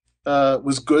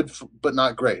 was good, but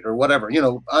not great, or whatever.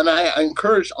 And I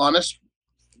encourage honest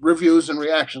reviews and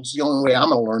reactions. The only way I'm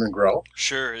going to learn and grow.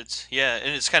 Sure, and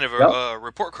it's kind of Yep. a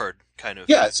report card, kind of.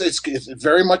 Yeah, it's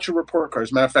very much a report card.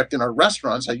 As a matter of fact, in our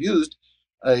restaurants, I used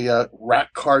a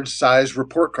rack card size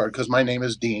report card because my name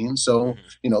is Dean. So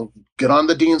Mm-hmm. Get on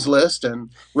the Dean's list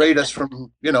and rate us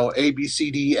from A, B, C,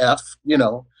 D, F.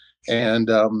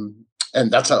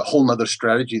 And that's a whole nother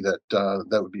strategy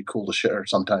that would be cool to share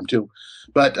sometime too.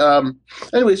 But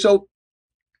anyway, so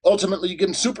ultimately you give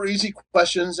them super easy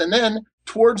questions, and then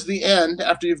towards the end,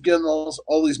 after you've given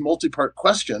all these multi-part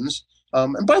questions,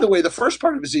 and by the way, the first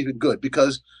part of it is even good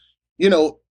because,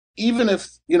 even if,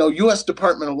 U.S.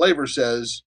 Department of Labor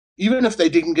says, even if they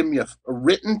didn't give me a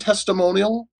written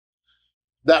testimonial,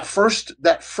 that first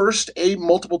A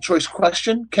multiple choice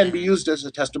question can be used as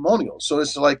a testimonial. So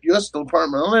it's like U.S.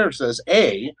 Department of Labor says,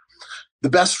 A, the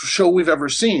best show we've ever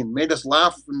seen, made us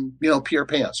laugh and pee our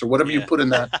pants, or whatever you put in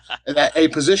that A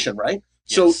position, right?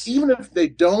 Yes. So even if they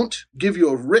don't give you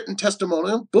a written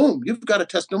testimonial, boom, you've got a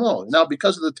testimonial. Now,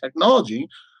 because of the technology,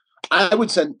 I would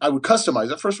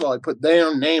customize it. First of all, I put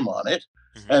their name on it.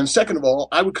 Mm-hmm. And second of all,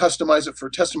 I would customize it for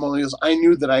testimonials I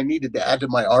knew that I needed to add to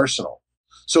my arsenal.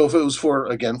 So if it was for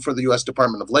the U.S.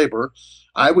 Department of Labor,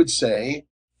 I would say,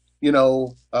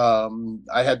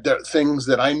 I had things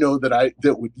that I know that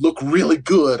would look really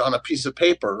good on a piece of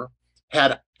paper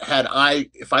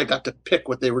if I got to pick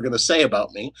what they were going to say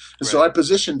about me. And so I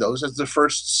positioned those as the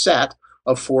first set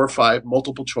of 4 or 5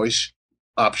 multiple choice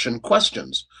option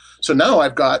questions. So now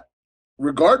I've got,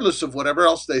 regardless of whatever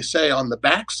else they say on the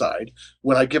backside,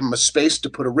 when I give them a space to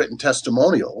put a written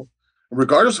testimonial,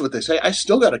 regardless of what they say, I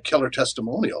still got a killer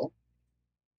testimonial.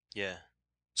 Yeah.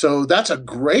 So that's a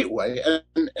great way,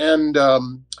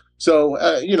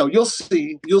 you'll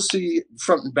see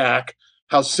front and back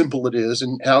how simple it is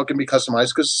and how it can be customized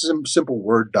because it's a simple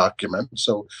Word document,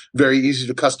 so very easy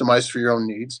to customize for your own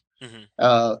needs.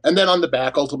 Mm-hmm. And then on the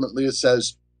back, ultimately, it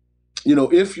says,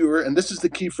 if you were, and this is the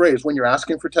key phrase when you're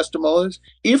asking for testimonials,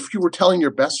 if you were telling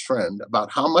your best friend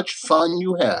about how much fun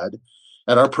you had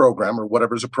at our program or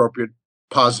whatever's appropriate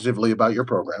positively about your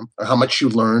program, or how much you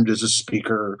learned as a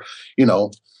speaker,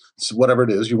 so whatever it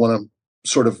is you want to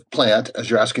sort of plant as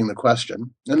you're asking the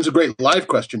question. And it's a great live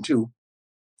question too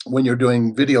when you're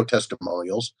doing video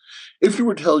testimonials. If you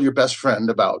were to tell your best friend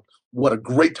about what a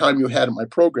great time you had at my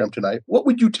program tonight, what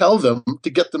would you tell them to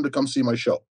get them to come see my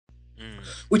show?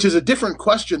 Which is a different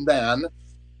question than,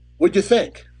 what'd you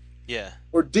think? Yeah.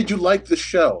 Or did you like the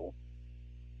show?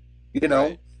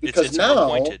 Right. Because it's now,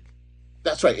 more pointed.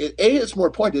 That's right. It's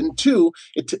more pointed. And 2,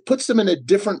 it puts them in a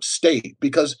different state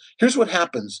because here's what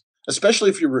happens, especially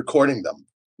if you're recording them,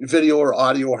 video or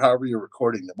audio or however you're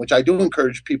recording them, which I do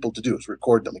encourage people to do is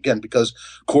record them again, because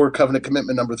core covenant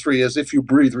commitment number 3 is if you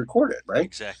breathe, record it, right?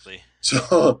 Exactly.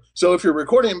 So if you're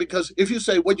recording, because if you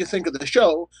say, what'd you think of the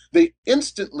show? They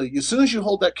instantly, as soon as you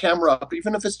hold that camera up,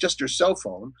 even if it's just your cell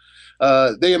phone,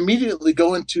 they immediately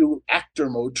go into actor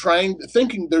mode,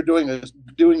 thinking they're doing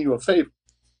you a favor.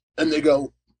 And they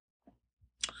go,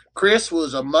 Chris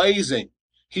was amazing.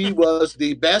 He was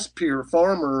the best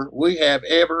performer we have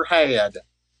ever had.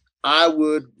 I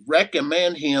would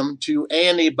recommend him to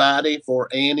anybody for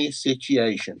any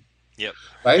situation. Yep.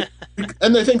 Right?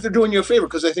 And they think they're doing you a favor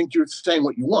because they think you're saying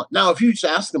what you want. Now, if you just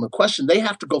ask them a question, they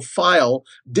have to go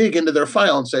dig into their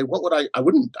file and say, what would I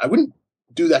wouldn't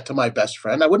do that to my best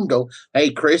friend. I wouldn't go,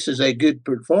 hey, Chris is a good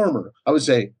performer. I would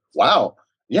say, wow,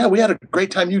 yeah, we had a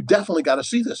great time. You definitely got to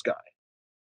see this guy.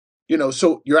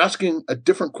 So you're asking a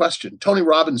different question. Tony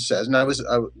Robbins says, and I was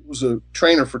a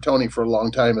trainer for Tony for a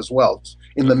long time as well,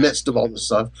 in the Okay. midst of all this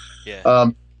stuff.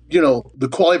 Yeah. The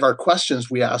quality of our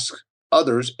questions we ask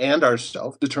others and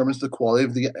ourselves determines the quality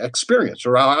of the experience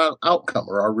or our outcome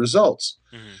or our results.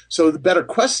 Mm-hmm. So the better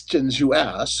questions you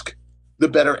ask, the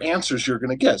better answers you're going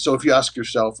to get. So if you ask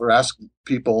yourself or ask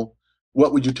people,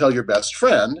 what would you tell your best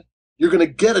friend? You're going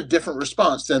to get a different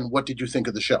response than what did you think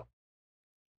of the show?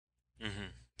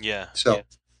 Mm-hmm. Yeah. So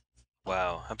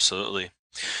Wow. Absolutely.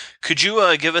 Could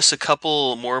you give us a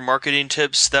couple more marketing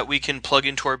tips that we can plug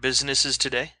into our businesses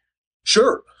today?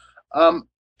 sure.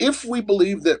 If we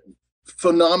believe that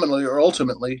phenomenally or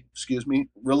ultimately,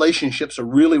 relationships are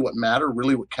really what matter,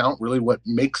 really what count, really what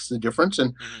makes the difference.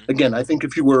 And Mm-hmm. again, I think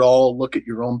if you were to all look at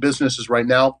your own businesses right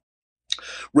now,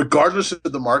 regardless of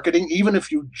the marketing, even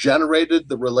if you generated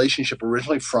the relationship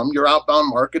originally from your outbound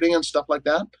marketing and stuff like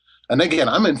that. And again,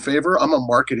 I'm in favor. I'm a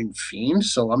marketing fiend,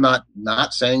 so I'm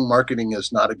not saying marketing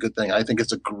is not a good thing. I think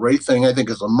it's a great thing. I think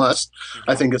it's a must. I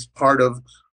Mm-hmm. think it's part of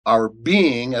our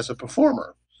being as a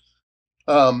performer.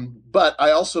 But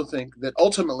I also think that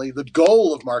ultimately the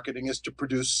goal of marketing is to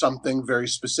produce something very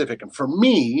specific. And for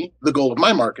me, the goal of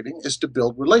my marketing is to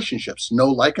build relationships, know,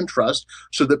 like, and trust,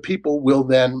 so that people will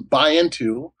then buy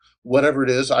into whatever it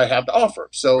is I have to offer.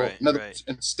 So, Right. in other Right. words,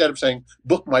 instead of saying,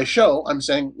 book my show, I'm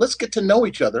saying, let's get to know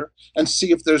each other and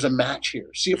see if there's a match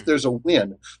here, see if Mm-hmm. there's a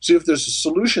win, see if there's a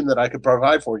solution that I could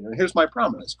provide for you. And here's my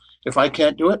promise. If I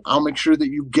can't do it, I'll make sure that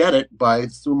you get it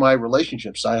through my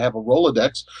relationships. I have a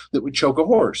Rolodex that would choke a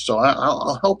horse. So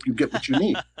I'll help you get what you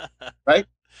need, right?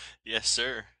 Yes,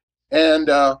 sir. And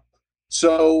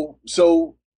so,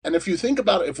 and if you think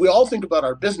about it, if we all think about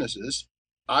our businesses,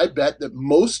 I bet that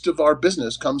most of our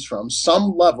business comes from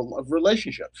some level of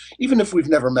relationship, even if we've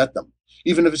never met them,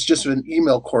 even if it's just an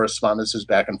email correspondences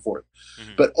back and forth.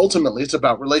 Mm-hmm. But ultimately, it's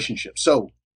about relationships. So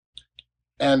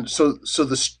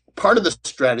the part of the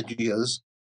strategy is,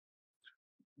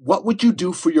 what would you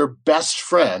do for your best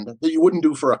friend that you wouldn't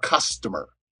do for a customer,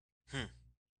 Hmm.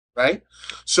 right?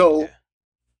 So Okay.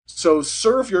 so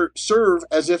serve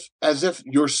as if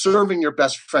you're serving your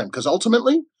best friend, because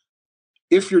ultimately,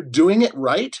 if you're doing it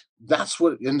right, that's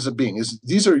what it ends up being. Is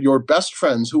these are your best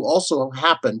friends who also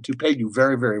happen to pay you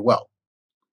very, very well.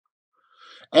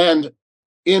 And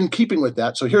in keeping with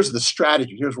that, so here's the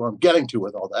strategy. Here's where I'm getting to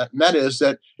with all that, and that is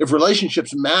that if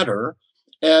relationships matter,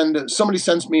 and somebody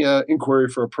sends me an inquiry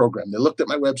for a program, they looked at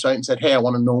my website and said, "Hey, I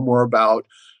want to know more about,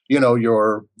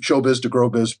 your Showbiz to Grow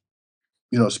Biz,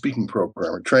 speaking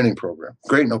program or training program."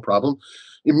 Great, no problem.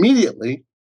 Immediately,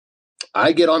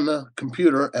 I get on the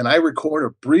computer and I record a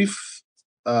brief,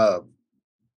 uh,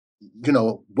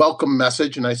 welcome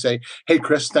message, and I say, "Hey,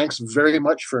 Chris, thanks very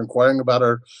much for inquiring about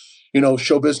our,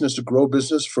 show business to grow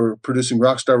business for producing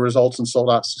rockstar results and sold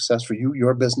out success for you,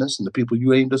 your business, and the people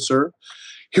you aim to serve.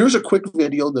 Here's a quick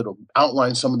video that'll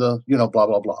outline some of the, blah,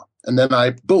 blah, blah." And then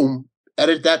I, boom,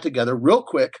 edit that together real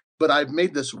quick. But I've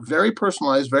made this very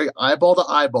personalized, very eyeball to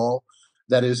eyeball,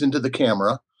 that is into the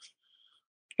camera.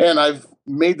 And I've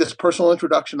made this personal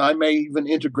introduction. I may even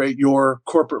integrate your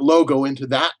corporate logo into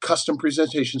that custom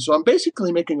presentation. So I'm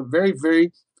basically making a very,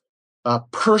 very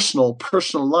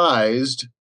personalized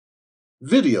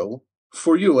video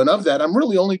for you. And of that, I'm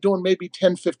really only doing maybe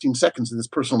 10, 15 seconds of this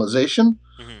personalization.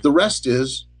 Mm-hmm. The rest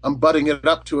is I'm butting it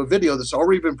up to a video that's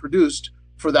already been produced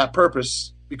for that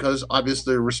purpose, because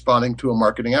obviously they're responding to a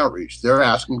marketing outreach. They're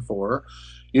asking for,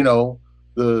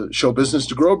 the Show Business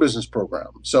to Grow Business program.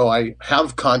 So I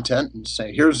have content and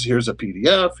say, here's a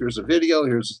PDF, here's a video,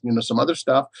 here's some other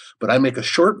stuff. But I make a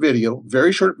short video,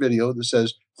 very short video, that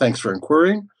says, "Thanks for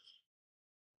inquiring."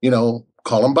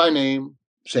 Call them by name,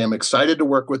 say I'm excited to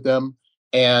work with them.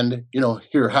 And,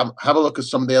 here, have a look at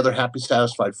some of the other happy,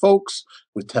 satisfied folks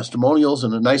with testimonials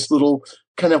and a nice little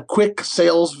kind of quick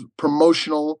sales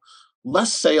promotional,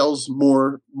 less sales,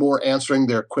 more answering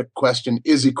their quick question.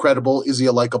 Is he credible? Is he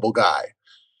a likable guy?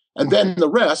 And then the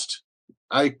rest,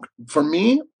 for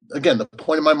me, again, the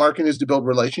point of my marketing is to build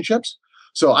relationships.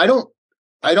 So I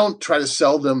don't try to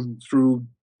sell them through,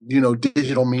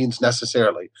 digital means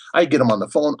necessarily. I get them on the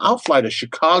phone. I'll fly to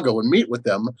Chicago and meet with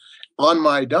them on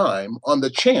my dime, on the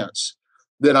chance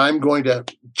that I'm going to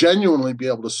genuinely be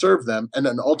able to serve them, and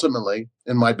then ultimately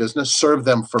in my business serve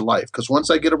them for life. Because once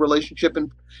I get a relationship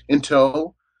in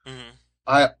tow, Mm-hmm.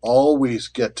 I always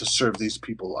get to serve these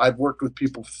people. I've worked with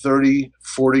people 30,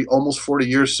 40, almost 40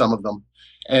 years, some of them.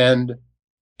 And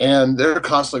they're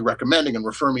constantly recommending and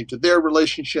referring me to their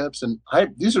relationships. And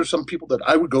these are some people that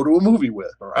I would go to a movie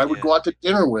with, or I would Yeah. go out to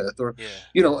dinner with, or,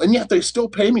 Yeah. and yet they still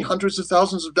pay me hundreds of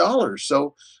thousands of dollars.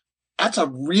 So that's a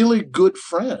really good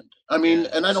friend. I mean, Yeah,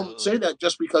 and I don't say absolutely. that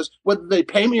just because whether they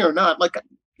pay me or not. Like,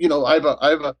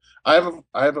 I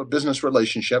have a business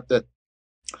relationship that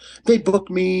they book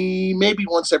me maybe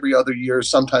once every other year,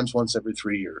 sometimes once every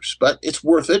 3 years. But it's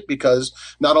worth it because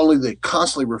not only they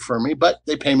constantly refer me, but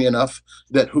they pay me enough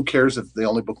that who cares if they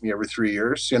only book me every 3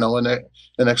 years, and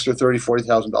an extra $30,000,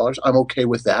 $40,000. I'm okay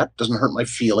with that. Doesn't hurt my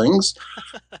feelings.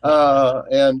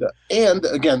 And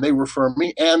again, they refer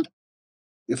me. And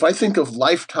if I think of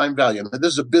lifetime value, and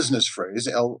this is a business phrase,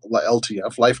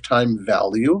 LTF, lifetime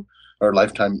value, or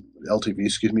lifetime LTV,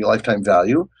 excuse me, lifetime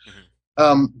value.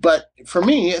 Hmm. But for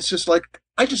me, it's just like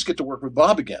I just get to work with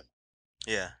Bob again,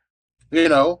 Yeah. you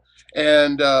know,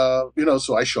 and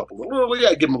so I show up a little early.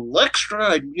 I give him a little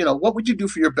extra. What would you do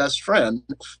for your best friend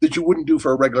that you wouldn't do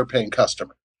for a regular paying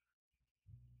customer?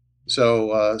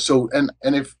 So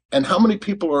how many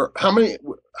people are how many?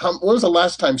 When was the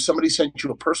last time somebody sent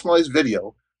you a personalized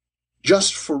video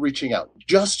just for reaching out,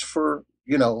 just for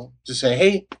to say,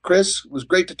 hey, Chris, it was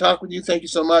great to talk with you. Thank you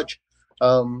so much.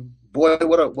 Boy,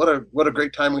 what a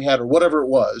great time we had, or whatever it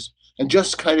was, and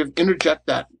just kind of interject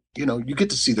that. You get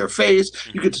to see their face,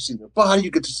 you get Hmm. to see their body,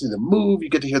 you get to see them move, you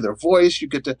get to hear their voice,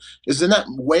 isn't that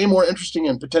way more interesting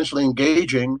and potentially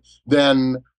engaging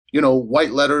than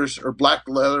white letters or black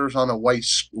letters on a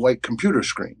white computer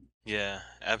screen, Yeah,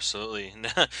 absolutely.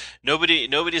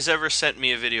 Nobody's ever sent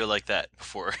me a video like that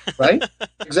before. right?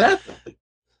 Exactly,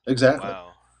 exactly.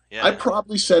 Wow. I Yeah.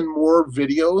 probably send more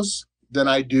videos than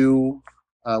I do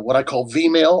what I call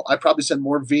VMail. I probably send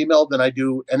more VMail than I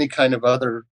do any kind of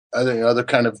other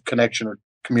kind of connection or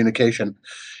communication.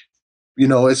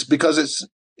 It's because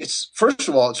it's first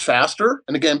of all it's faster,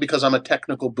 and again because I'm a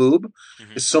technical boob,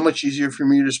 Hmm. it's so much easier for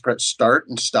me to just press start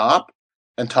and stop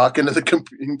and talk into the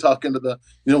talk into the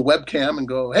webcam and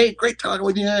go, hey, great talking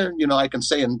with you. I can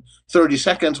say in 30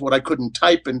 seconds what I couldn't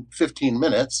type in 15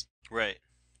 minutes Right.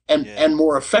 and Yeah.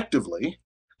 more effectively.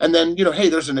 And then, hey,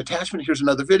 there's an attachment, here's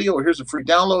another video, or here's a free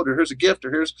download, or here's a gift, or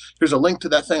here's a link to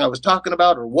that thing I was talking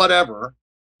about, or whatever.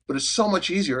 But it's so much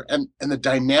easier, and the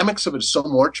dynamics of it is so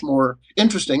much more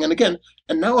interesting. And again,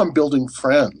 and now I'm building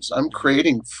friends. I'm Hmm.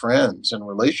 creating friends and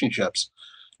relationships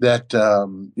that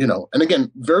and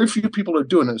again, very few people are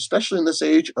doing it, especially in this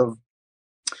age of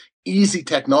easy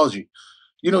technology.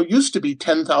 Used to be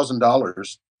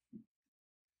 $10,000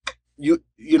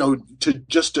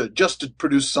 to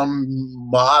produce some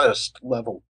modest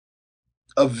level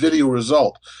of video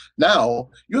result. Now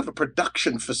you have a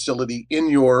production facility in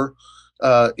your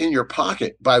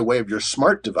pocket by way of your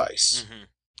smart device.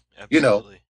 Hmm. You know,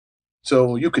 Absolutely.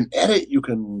 so you can edit, you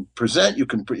can present, you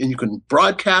can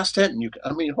broadcast it, and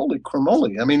I mean, holy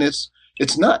cramoly! I mean, it's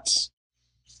nuts.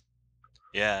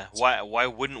 Yeah. Why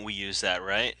wouldn't we use that,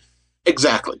 right?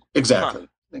 Exactly, Huh. exactly.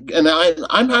 And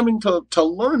I'm having to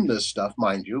learn this stuff,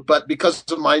 mind you, but because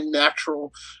of my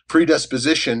natural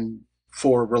predisposition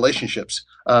for relationships.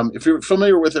 If you're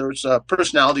familiar with it, there's a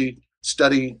personality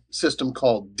study system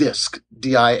called DISC,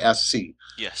 DISC.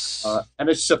 Yes. And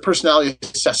it's a personality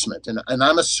assessment. And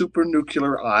I'm a super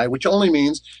nuclear I, which only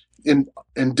means in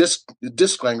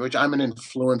disc language, I'm an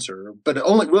influencer, but it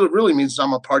only really means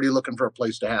I'm a party looking for a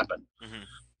place to happen. Hmm.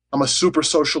 I'm a super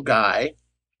social guy.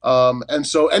 And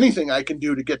so anything I can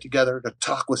do to get together to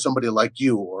talk with somebody like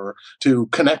you or to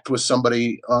connect with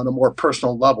somebody on a more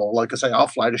personal level, like I say, I'll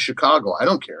fly to Chicago. I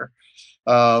don't care.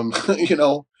 Um,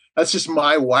 that's just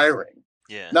my wiring.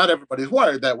 Yeah. Not everybody's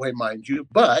wired that way, mind you,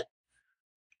 but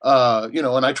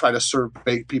and I try to serve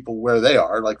people where they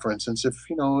are. Like, for instance, if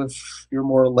you're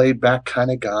more laid back kind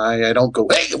of guy, I don't go,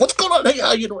 hey, what's going on? Hey,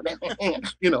 how you doing? I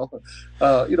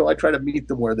try to meet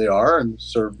them where they are and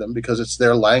serve them because it's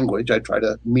their language. I try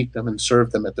to meet them and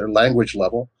serve them at their language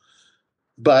level.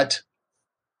 But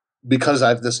because I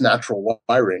have this natural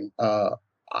wiring,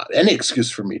 any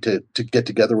excuse for me to get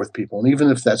together with people, and even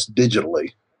if that's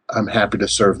digitally, I'm happy to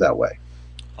serve that way.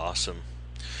 Awesome.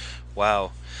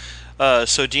 Wow.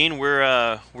 So Dean,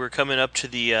 we're coming up to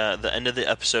the end of the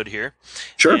episode here,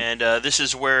 Sure. and this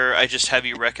is where I just have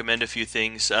you recommend a few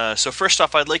things. So first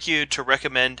off, I'd like you to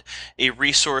recommend a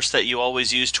resource that you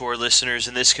always use to our listeners,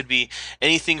 and this could be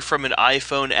anything from an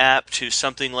iPhone app to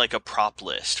something like a prop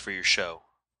list for your show.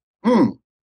 Hmm.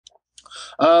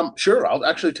 Sure. I'll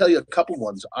actually tell you a couple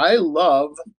ones. I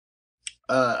love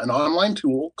an online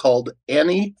tool called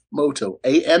Animoto,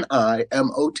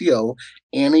 Animoto,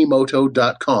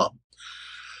 Animoto.com.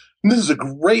 And this is a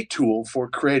great tool for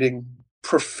creating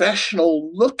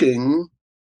professional looking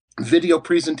video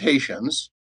presentations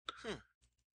Hmm.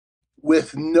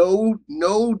 with no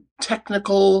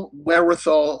technical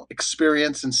wherewithal,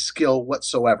 experience, and skill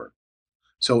whatsoever.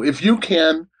 So if you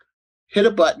can hit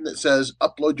a button that says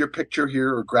upload your picture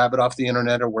here or grab it off the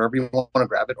internet or wherever you want to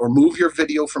grab it, or move your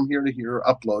video from here to here,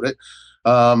 upload it.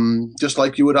 Just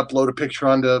like you would upload a picture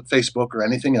onto Facebook or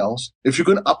anything else. If you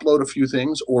can upload a few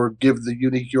things or give the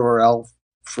unique URL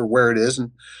for where it is,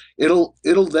 and it'll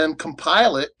then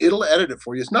compile it. It'll edit it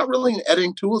for you. It's not really an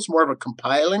editing tool. It's more of a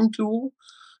compiling tool,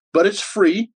 but it's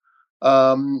free.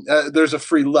 There's a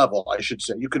free level, I should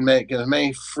say. You can make as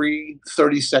many free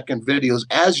 30-second videos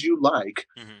as you like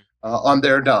on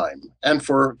their dime. And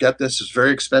for, get this, it's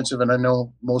very expensive, and I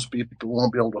know most people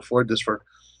won't be able to afford this for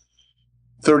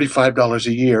 $35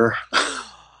 a year.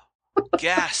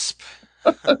 Gasp.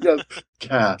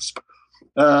 Gasp.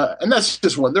 And that's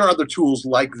just one. There are other tools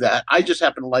like that. I just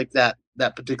happen to like that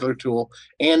particular tool,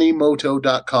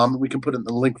 animoto.com. We can put it in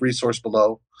the link resource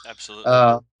below.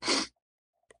 Absolutely.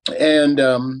 And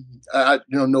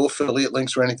no affiliate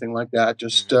links or anything like that.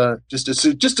 Just a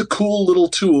cool little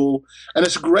tool, and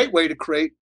it's a great way to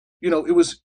create. It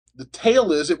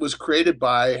was created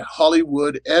by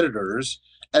Hollywood editors,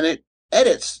 and it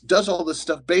does all this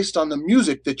stuff based on the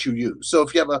music that you use. So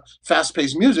if you have a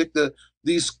fast-paced music,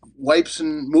 these wipes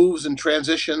and moves and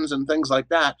transitions and things like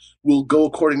that will go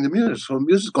according to music. So the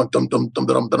music's going dum dum dum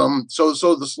dum dum dum. So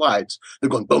the slides, they're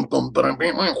going dum dum dum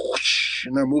whoosh,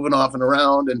 and they're moving off and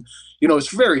around, and it's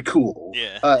very cool.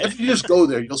 Yeah. If you just go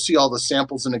there, you'll see all the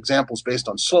samples and examples based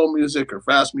on slow music or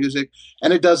fast music,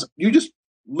 and it does. You just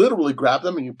literally grab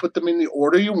them and you put them in the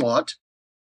order you want,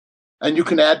 and you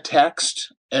can add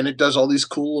text. And it does all these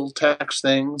cool little text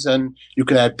things, and you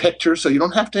can add pictures, so you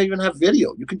don't have to even have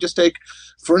video. You can just take,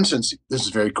 for instance, this is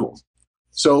very cool.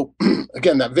 So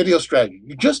again, that video strategy.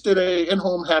 You just did a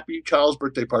in-home happy child's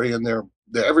birthday party, and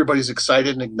everybody's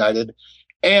excited and ignited.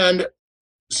 And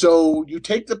so you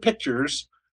take the pictures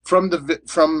from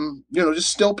just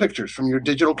still pictures from your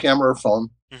digital camera or phone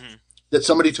that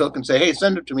somebody took, and say, hey,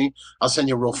 send it to me. I'll send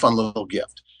you a real fun little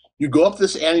gift. You go up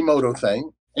this Animoto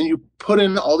thing, and you put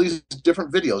in all these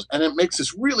different videos, and it makes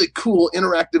this really cool,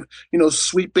 interactive,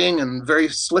 sweeping and very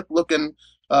slick-looking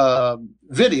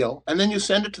video, and then you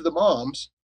send it to the moms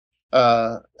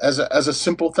as a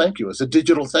simple thank you, as a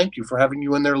digital thank you for having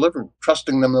you in their living room,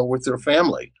 trusting them with their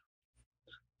family.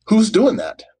 Who's doing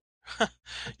that?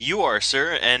 You are,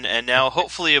 sir, and now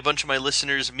hopefully a bunch of my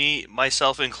listeners,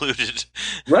 myself included.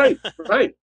 Right.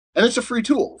 And it's a free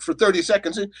tool for 30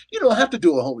 seconds. You don't have to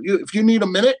do a whole. If you need a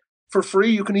minute for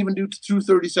free, you can even do 2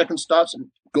 30-second stops and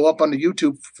go up onto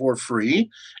YouTube for free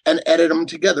and edit them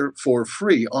together for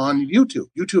free on YouTube.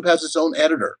 YouTube has its own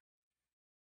editor.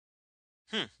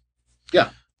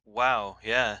 Yeah. Wow,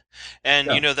 yeah. And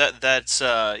that's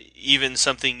even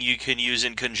something you can use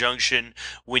in conjunction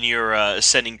when you're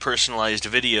sending personalized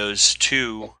videos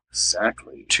to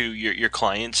your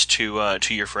clients, to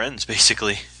your friends,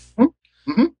 basically.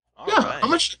 Mm-hmm. Yeah. Right.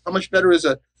 How much better is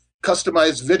a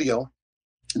customized video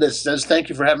that says thank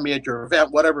you for having me at your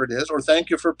event, whatever it is, or thank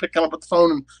you for picking up the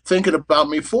phone and thinking about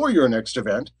me for your next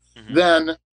event,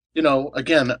 then,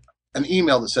 again, an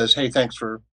email that says, hey, thanks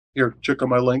for, here, check out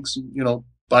my links,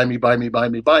 buy me.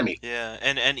 Yeah,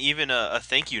 and even a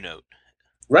thank you note.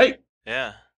 Right.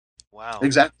 Yeah. Wow.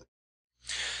 Exactly.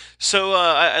 So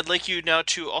I'd like you now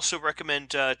to also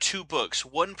recommend 2 books,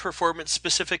 one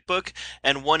performance-specific book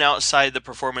and one outside the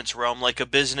performance realm, like a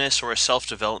business or a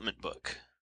self-development book.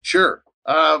 Sure.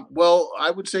 Well,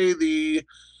 I would say the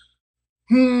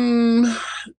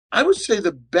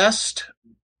best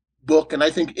book, and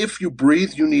I think if you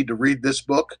breathe, you need to read this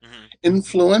book,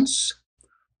 Influence,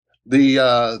 the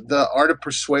Art of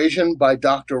Persuasion by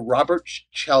Dr. Robert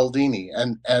Cialdini.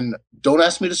 And don't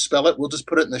ask me to spell it. We'll just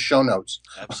put it in the show notes.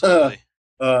 Absolutely.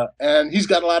 And he's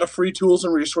got a lot of free tools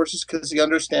and resources because he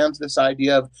understands this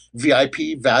idea of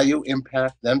VIP, value,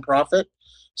 impact, then profit.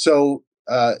 So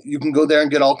you can go there and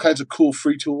get all kinds of cool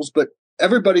free tools, but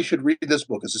everybody should read this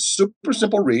book. It's a super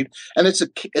simple read, and it's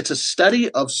a study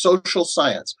of social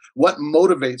science. What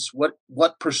motivates,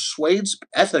 what persuades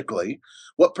ethically,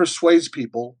 what persuades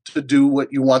people to do what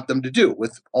you want them to do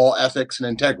with all ethics and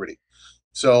integrity.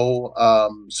 So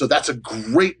that's a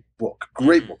great book.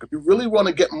 Great book. If you really want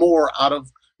to get more out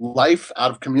of life,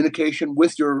 out of communication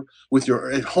with your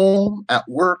at home, at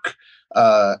work,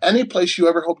 any place you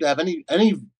ever hope to have any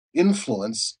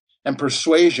influence and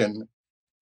persuasion,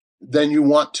 then you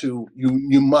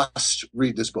must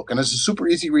read this book. And it's a super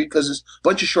easy read because it's a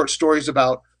bunch of short stories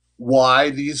about why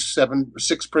these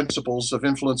 6 principles of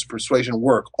influence and persuasion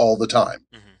work all the time.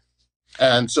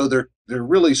 And so they're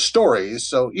really stories.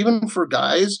 So even for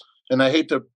guys, and I hate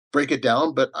to break it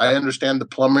down, but I understand the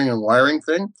plumbing and wiring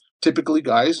thing. Typically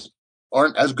guys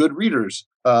aren't as good readers.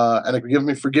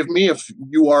 And forgive me if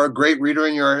you are a great reader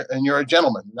and you're a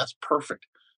gentleman. That's perfect.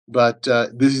 But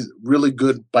this is really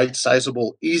good,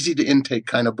 bite-sizable, easy to intake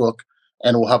kind of book,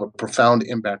 and will have a profound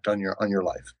impact on your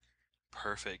life.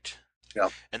 Perfect. Yeah,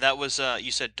 And that was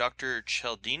you said Dr.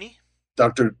 Cialdini?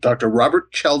 Dr.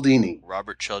 Robert Cialdini.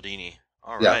 Robert Cialdini.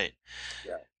 All Yeah, right.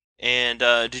 yeah, And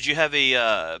did you have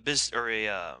a biz or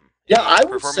yeah. a I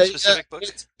would performance say specific book?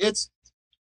 it's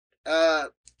uh,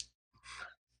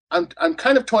 I'm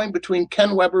kind of toying between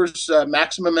Ken Weber's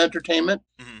Maximum Entertainment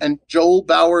Hmm. and Joel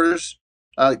Bauer's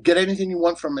Get Anything You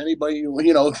Want from Anybody,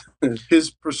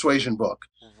 his Persuasion book.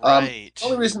 The Right.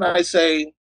 only reason I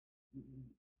say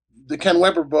the Ken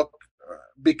Weber book,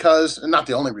 because, and not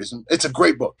the only reason, it's a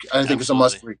great book. I think it's a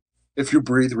must Absolutely. read. If you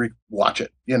breathe, watch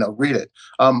it, read it.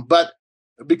 But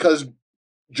because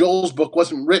Joel's book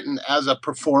wasn't written as a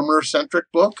performer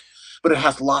centric book, but it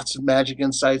has lots of magic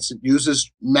insights. It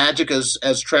uses magic as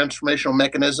transformational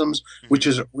mechanisms, Hmm.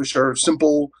 which are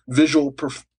simple visual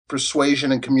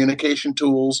persuasion and communication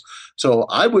tools. So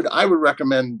I would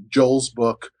recommend Joel's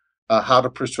book, How to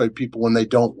Persuade People When They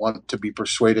Don't Want to Be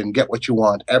Persuaded, and Get What You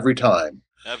Want Every Time.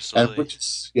 And Absolutely. which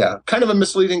is, yeah, kind of a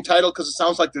misleading title because it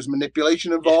sounds like there's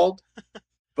manipulation Yeah. involved.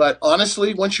 But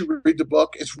honestly, once you read the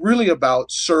book, it's really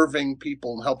about serving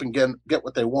people and helping get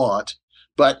what they want.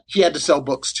 But he had to sell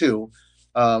books too,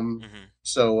 um, Hmm.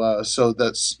 so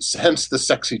that's hence the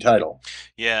sexy title.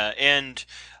 Yeah, and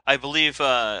I believe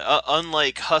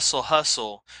unlike Hustle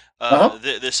Hustle, Uh-huh.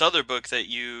 this other book that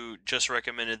you just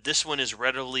recommended, this one is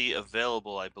readily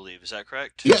available, I believe. Is that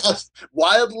correct? Yes,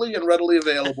 wildly and readily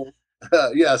available.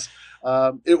 Yes,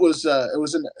 it was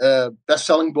a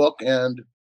best-selling book, and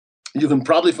you can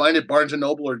probably find it Barnes and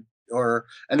Noble or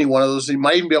any one of those. You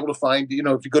might even be able to find,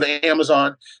 if you go to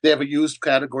Amazon, they have a used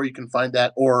category. You can find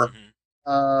that. Or Hmm.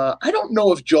 I don't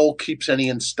know if Joel keeps any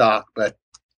in stock, but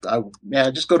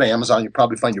yeah, just go to Amazon. You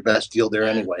probably find your best deal there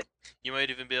Yeah. anyway. You might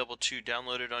even be able to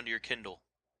download it onto your Kindle.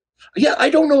 Yeah, I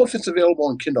don't know if it's available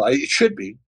on Kindle. It should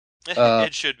be. Uh,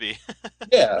 It should be.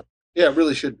 yeah, yeah, it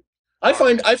really should. I All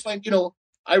find right. I find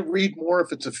I read more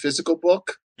if it's a physical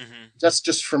book. Hmm. That's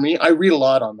just for me. I read a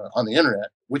lot on the internet,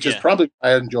 which is Yeah. probably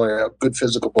I enjoy a good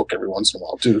physical book every once in a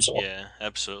while too. So Yeah,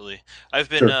 absolutely. I've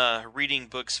been sure, reading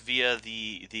books via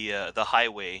the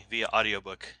highway via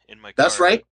audiobook in my that's car,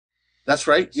 right. That's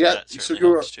right. so Yeah. that So certainly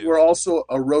you're helps too. you're also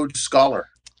a Rhodes Scholar.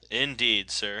 Indeed,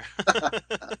 sir.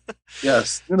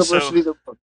 Yes, So, University of.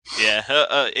 yeah,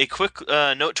 a quick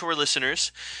note to our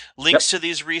listeners. Yep. Links to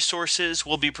these resources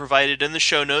will be provided in the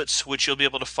show notes, which you'll be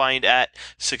able to find at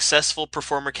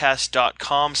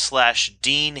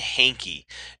successfulperformercast.com/Dean Hankey,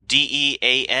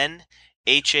 DeanHankey,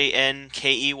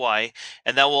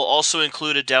 and that will also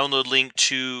include a download link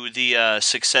to the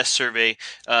success survey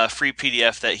free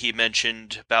PDF that he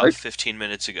mentioned about Right. 15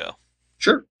 minutes ago.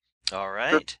 Sure. All Sure.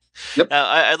 right. Yep.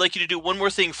 I'd like you to do one more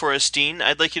thing for us, Dean.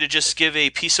 I'd like you to just give a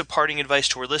piece of parting advice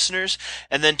to our listeners,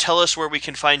 and then tell us where we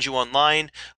can find you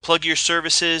online, plug your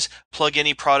services, plug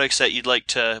any products that you'd like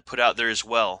to put out there as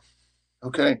well.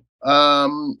 Okay.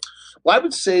 Well, I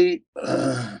would say,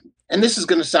 and this is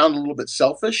going to sound a little bit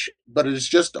selfish, but it is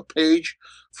just a page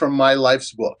from my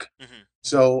life's book. Hmm.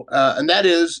 So, and that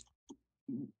is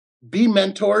be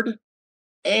mentored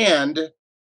and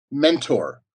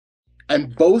mentor.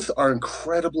 And both are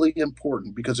incredibly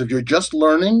important because if you're just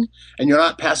learning and you're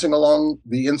not passing along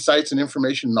the insights and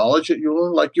information knowledge that you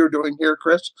learn, like you're doing here,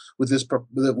 Chris, with this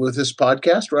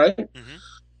podcast, right? Hmm.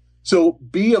 So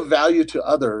be of value to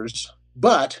others,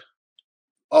 but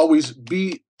always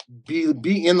be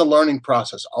in the learning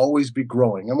process. Always be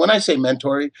growing. And when I say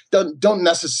mentoring, don't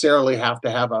necessarily have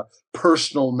to have a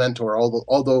personal mentor.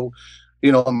 Although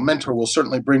a mentor will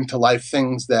certainly bring to life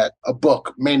things that a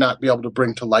book may not be able to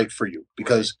bring to life for you. Right.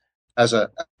 Because as a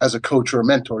coach or a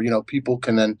mentor, people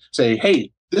can then say,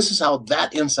 "Hey, this is how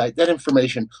that insight, that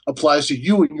information applies to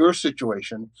you in your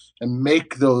situation," and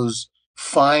make those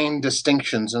fine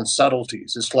distinctions and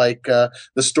subtleties. It's like the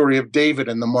story of David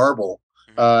and the marble,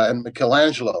 Hmm. and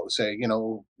Michelangelo say,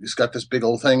 he's got this big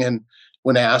old thing. And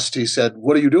when asked, he said,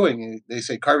 "What are you doing?" They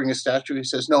say, "Carving a statue." He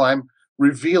says, "No, I'm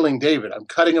revealing David. I'm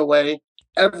cutting away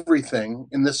everything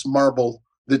in this marble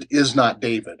that is not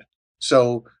David."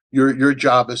 So your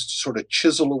job is to sort of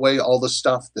chisel away all the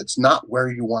stuff that's not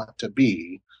where you want to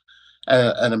be,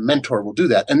 and a mentor will do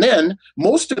that. And then,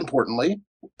 most importantly,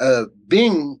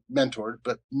 being mentored,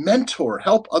 but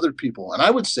help other people. And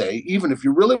I would say, even if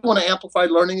you really want to amplify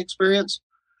learning experience,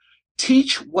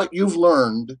 teach what you've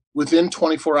learned within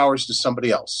 24 hours to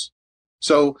somebody else.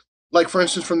 So, like for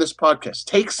instance, from this podcast,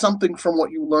 take something from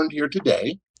what you learned here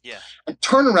today Yeah. and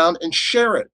turn around and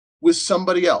share it with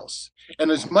somebody else.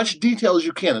 And as much detail as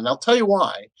you can. And I'll tell you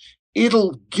why.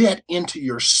 It'll get into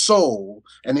your soul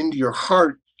and into your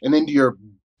heart and into your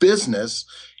business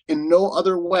in no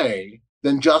other way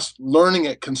than just learning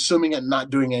it, consuming it, and not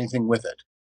doing anything with it.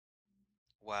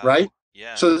 Wow. Right?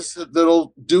 Yeah. So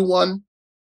that'll do one,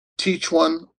 teach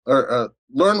one, or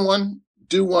learn one,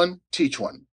 do one, teach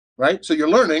one. Right? So you're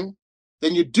learning,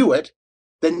 then you do it,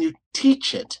 then you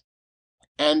teach it,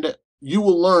 and you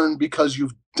will learn because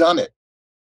you've done it.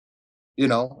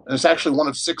 And it's actually one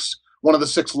of the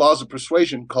six laws of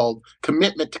persuasion called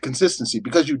commitment to consistency.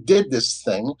 Because you did this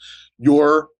thing,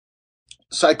 your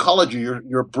psychology,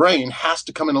 your brain has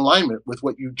to come in alignment with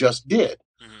what you just did.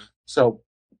 Mm-hmm. So,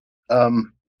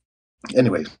 um,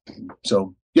 anyway,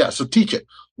 so yeah, so teach it,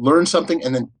 learn something,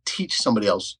 and then teach somebody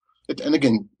else. And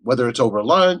again, whether it's over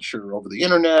lunch or over the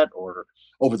internet or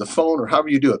over the phone or however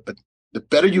you do it, but the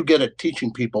better you get at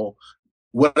teaching people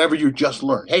whatever you just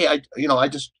learned. Hey,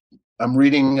 I'm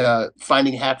reading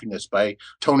Finding Happiness by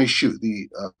Tony Hsieh, the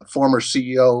former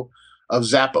CEO of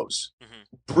Zappos. Mm-hmm.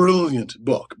 Brilliant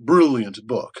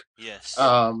book. Yes.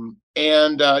 And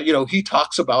he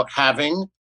talks about having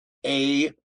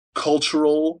a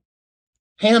cultural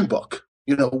handbook.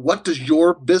 What does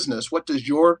your business, what does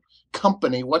your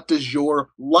company, what does your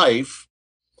life,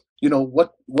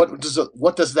 what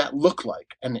does that look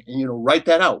like? And write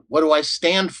that out. What do I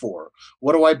stand for?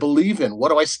 What do I believe in? What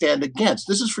do I stand against?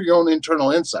 This is for your own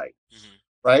internal insight, Mm-hmm.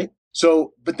 right?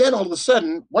 So, but then all of a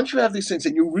sudden, once you have these things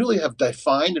and you really have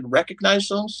defined and recognized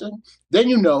those things, then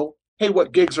hey,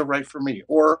 what gigs are right for me,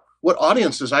 or what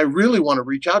audiences I really want to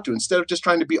reach out to, instead of just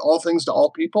trying to be all things to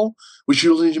all people, which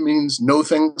usually means no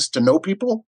things to no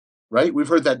people, right? We've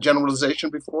heard that generalization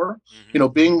before.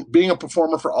 Mm-hmm. Being a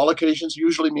performer for all occasions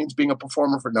usually means being a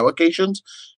performer for no occasions,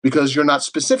 because you're not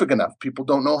specific enough. People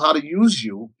don't know how to use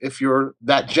you if you're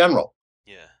that general.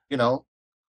 Yeah.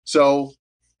 So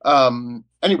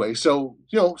anyway, so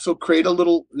create a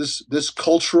little this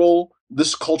cultural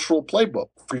playbook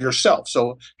for yourself.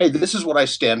 So, hey, this is what I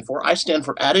stand for. I stand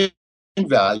for adding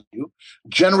value,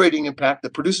 generating impact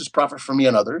that produces profit for me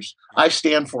and others. I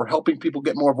stand for helping people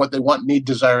get more of what they want, need,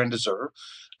 desire, and deserve.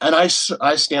 And I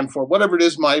stand for whatever it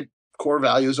is my core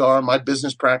values are, my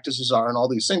business practices are, and all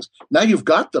these things. Now you've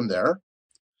got them there,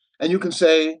 and you can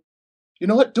say, you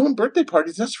know what, doing birthday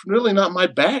parties, that's really not my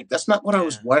bag. That's not what I Yeah.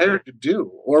 was wired to do.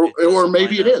 It Or doesn't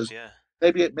maybe line it up. is. Yeah.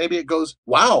 Maybe it goes,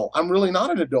 wow, I'm really not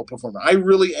an adult performer. I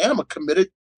really am a committed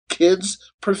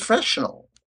kids professional.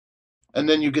 And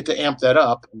then you get to amp that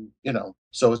up,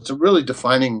 so it's a really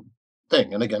defining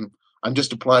thing. And again, I'm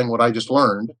just applying what I just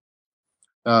learned.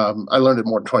 I learned it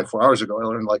more than 24 hours ago. I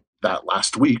learned like that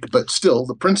last week, but still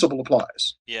the principle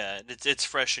applies. Yeah. It's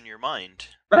fresh in your mind.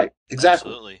 Right. Exactly.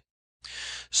 Absolutely.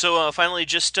 So finally,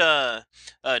 just tell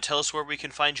us where we can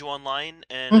find you online,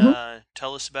 and Mm-hmm.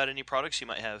 tell us about any products you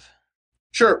might have.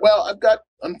 Sure. Well, I've got,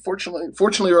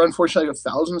 fortunately or unfortunately, I have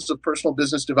thousands of personal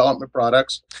business development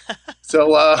products.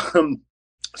 So,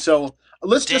 so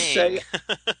let's just Dang. say,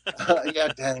 yeah,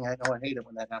 dang, I know, I hate it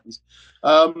when that happens.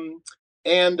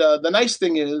 And the nice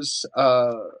thing is,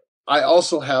 I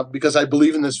also have, because I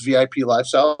believe in this VIP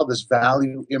lifestyle, this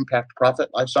value, impact, profit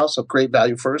lifestyle. So create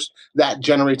value first, that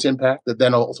generates impact, that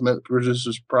then ultimately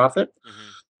produces profit. Mm-hmm.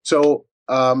 So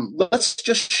let's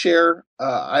just share.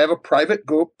 I have a private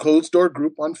group, closed door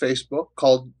group on Facebook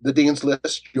called The Dean's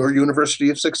List, Your University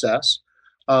of Success.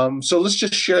 So let's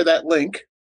just share that link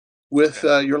with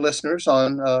your listeners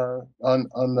on the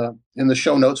in the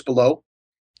show notes below.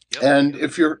 Yep. And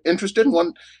if you're interested in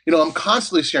one, I'm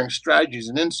constantly sharing strategies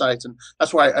and insights, and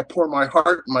that's why I pour my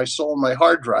heart, my soul, and my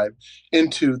hard drive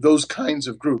into those kinds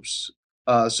of groups.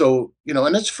 So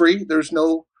and it's free. There's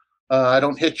no, I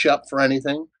don't hit you up for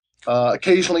anything.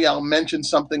 Occasionally, I'll mention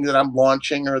something that I'm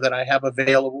launching or that I have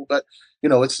available, but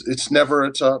it's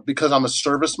never because I'm a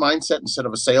service mindset instead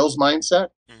of a sales mindset.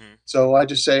 Mm-hmm. So I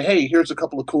just say, hey, here's a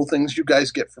couple of cool things you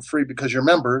guys get for free because you're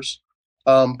members.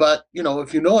 But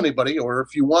if you know anybody or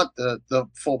if you want the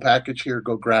full package here,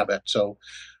 go grab it. So,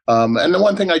 and the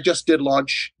one thing I just did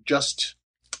launch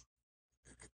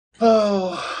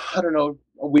I don't know,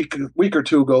 a week or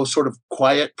two ago, sort of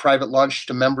quiet private launch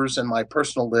to members in my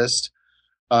personal list.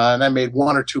 And I made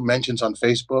one or two mentions on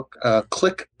Facebook.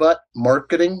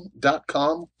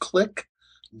 Clickbuttmarketing.com.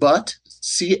 Clickbutt,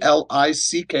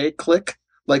 CLICK, click,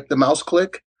 like the mouse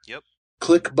click. Yep.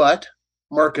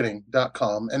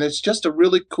 Clickbuttmarketing.com. And it's just a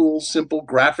really cool, simple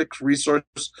graphics resource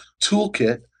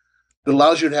toolkit that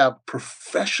allows you to have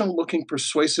professional looking,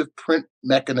 persuasive print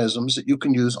mechanisms that you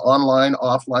can use online,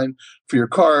 offline, for your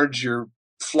cards, your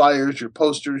flyers, your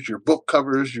posters, your book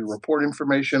covers, your report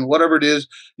information, whatever it is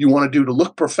you want to do to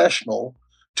look professional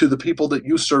to the people that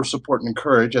you serve, support, and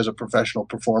encourage as a professional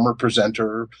performer,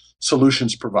 presenter,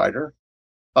 solutions provider.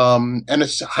 And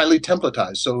it's highly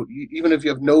templatized. So even if you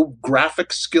have no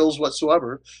graphic skills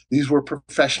whatsoever, these were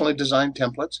professionally designed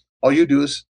templates. All you do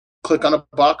is click on a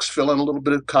box, fill in a little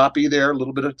bit of copy there, a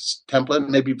little bit of template,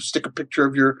 maybe stick a picture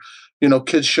of your,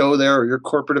 kids show there or your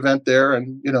corporate event there,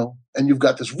 and you've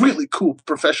got this really cool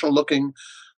professional looking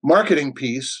marketing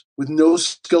piece with no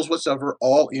skills whatsoever,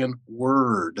 all in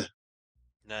Word.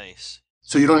 Nice.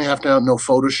 So you don't even have to know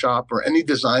Photoshop or any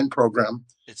design program.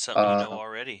 It's something you know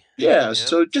already. Yeah, Yep.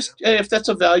 so just if that's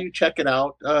a value, check it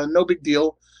out. No big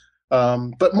deal.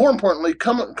 But more importantly,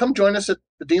 come join us at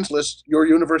the Dean's List, your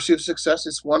University of Success.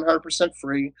 It's 100%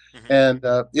 free, Mm-hmm. and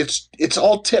it's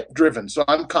all tip driven. So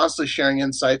I'm constantly sharing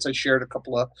insights. I shared a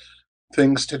couple of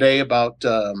things today about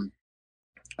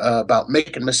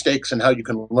making mistakes and how you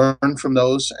can learn from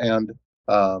those, and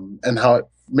how it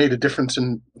made a difference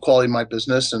in the quality of my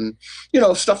business, and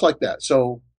stuff like that.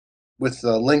 So with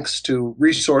links to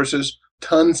resources,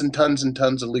 tons and tons and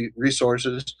tons of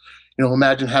resources.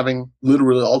 Imagine having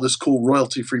literally all this cool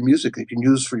royalty-free music that you can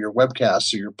use for your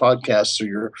webcasts or your podcasts or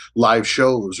your live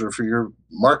shows or for your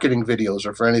marketing videos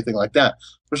or for anything like that.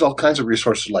 There's all kinds of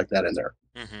resources like that in there.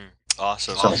 Mm-hmm.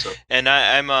 Awesome. So, And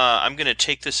I'm going to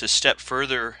take this a step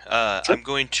further. sure. I'm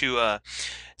going to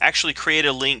actually create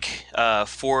a link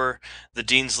for the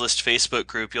Dean's List Facebook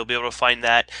group. You'll be able to find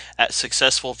that at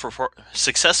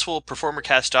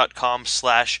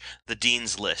successfulperformercast.com/the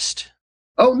Dean's List.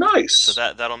 Oh, nice.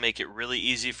 So that'll make it really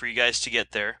easy for you guys to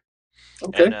get there.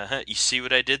 Okay. And you see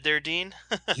what I did there, Dean?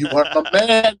 You are a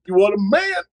man. You are a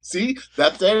man. See,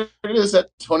 there it is, that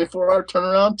 24-hour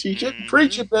turnaround. Teach it and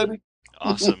preach it, baby.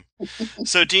 Awesome.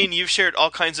 So, Dean, you've shared all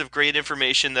kinds of great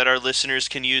information that our listeners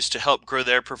can use to help grow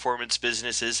their performance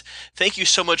businesses. Thank you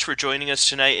so much for joining us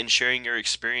tonight and sharing your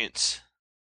experience.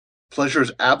 Pleasure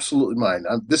is absolutely mine.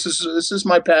 This is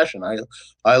my passion.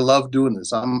 I love doing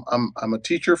this. I'm a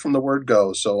teacher from the word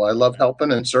go, so I love helping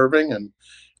and serving,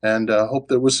 and hope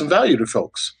there was some value to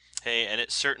folks. Hey, and it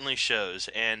certainly shows,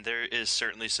 and there is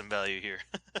certainly some value here.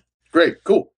 Great,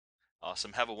 cool.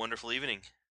 Awesome. Have a wonderful evening.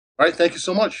 All right, thank you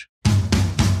so much.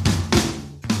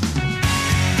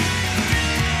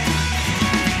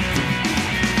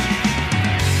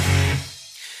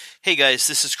 Hey guys,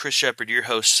 this is Chris Shepard, your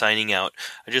host, signing out.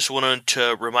 I just wanted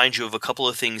to remind you of a couple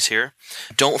of things here.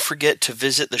 Don't forget to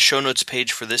visit the show notes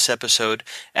page for this episode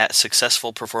at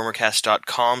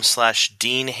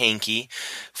successfulperformercast.com/Dean Hankey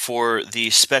for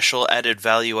the special added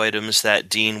value items that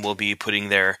Dean will be putting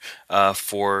there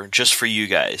for you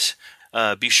guys.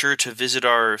 Be sure to visit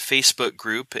our Facebook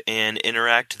group and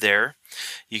interact there.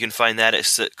 You can find that at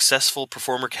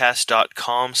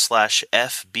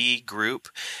successfulperformercast.com/FB group.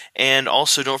 And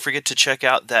also don't forget to check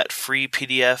out that free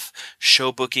PDF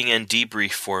show booking and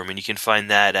debrief form. And you can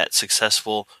find that at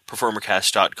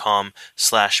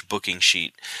successfulperformercast.com/booking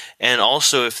sheet. And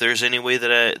also, if there's any way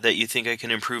that you think I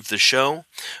can improve the show,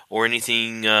 or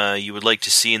anything you would like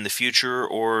to see in the future,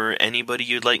 or anybody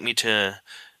you'd like me to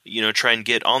try and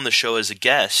get on the show as a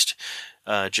guest,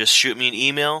 just shoot me an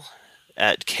email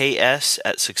at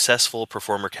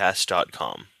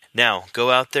ks@successfulperformercast.com. Now, go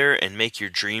out there and make your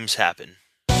dreams happen.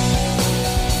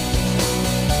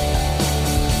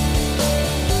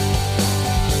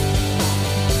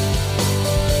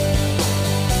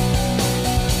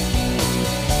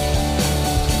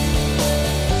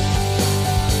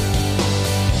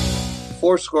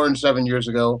 Fourscore and 7 years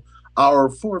ago, our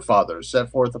forefathers set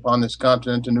forth upon this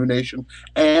continent a new nation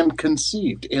and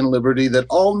conceived in liberty that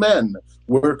all men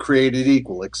were created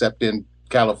equal, except in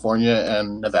California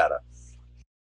and Nevada.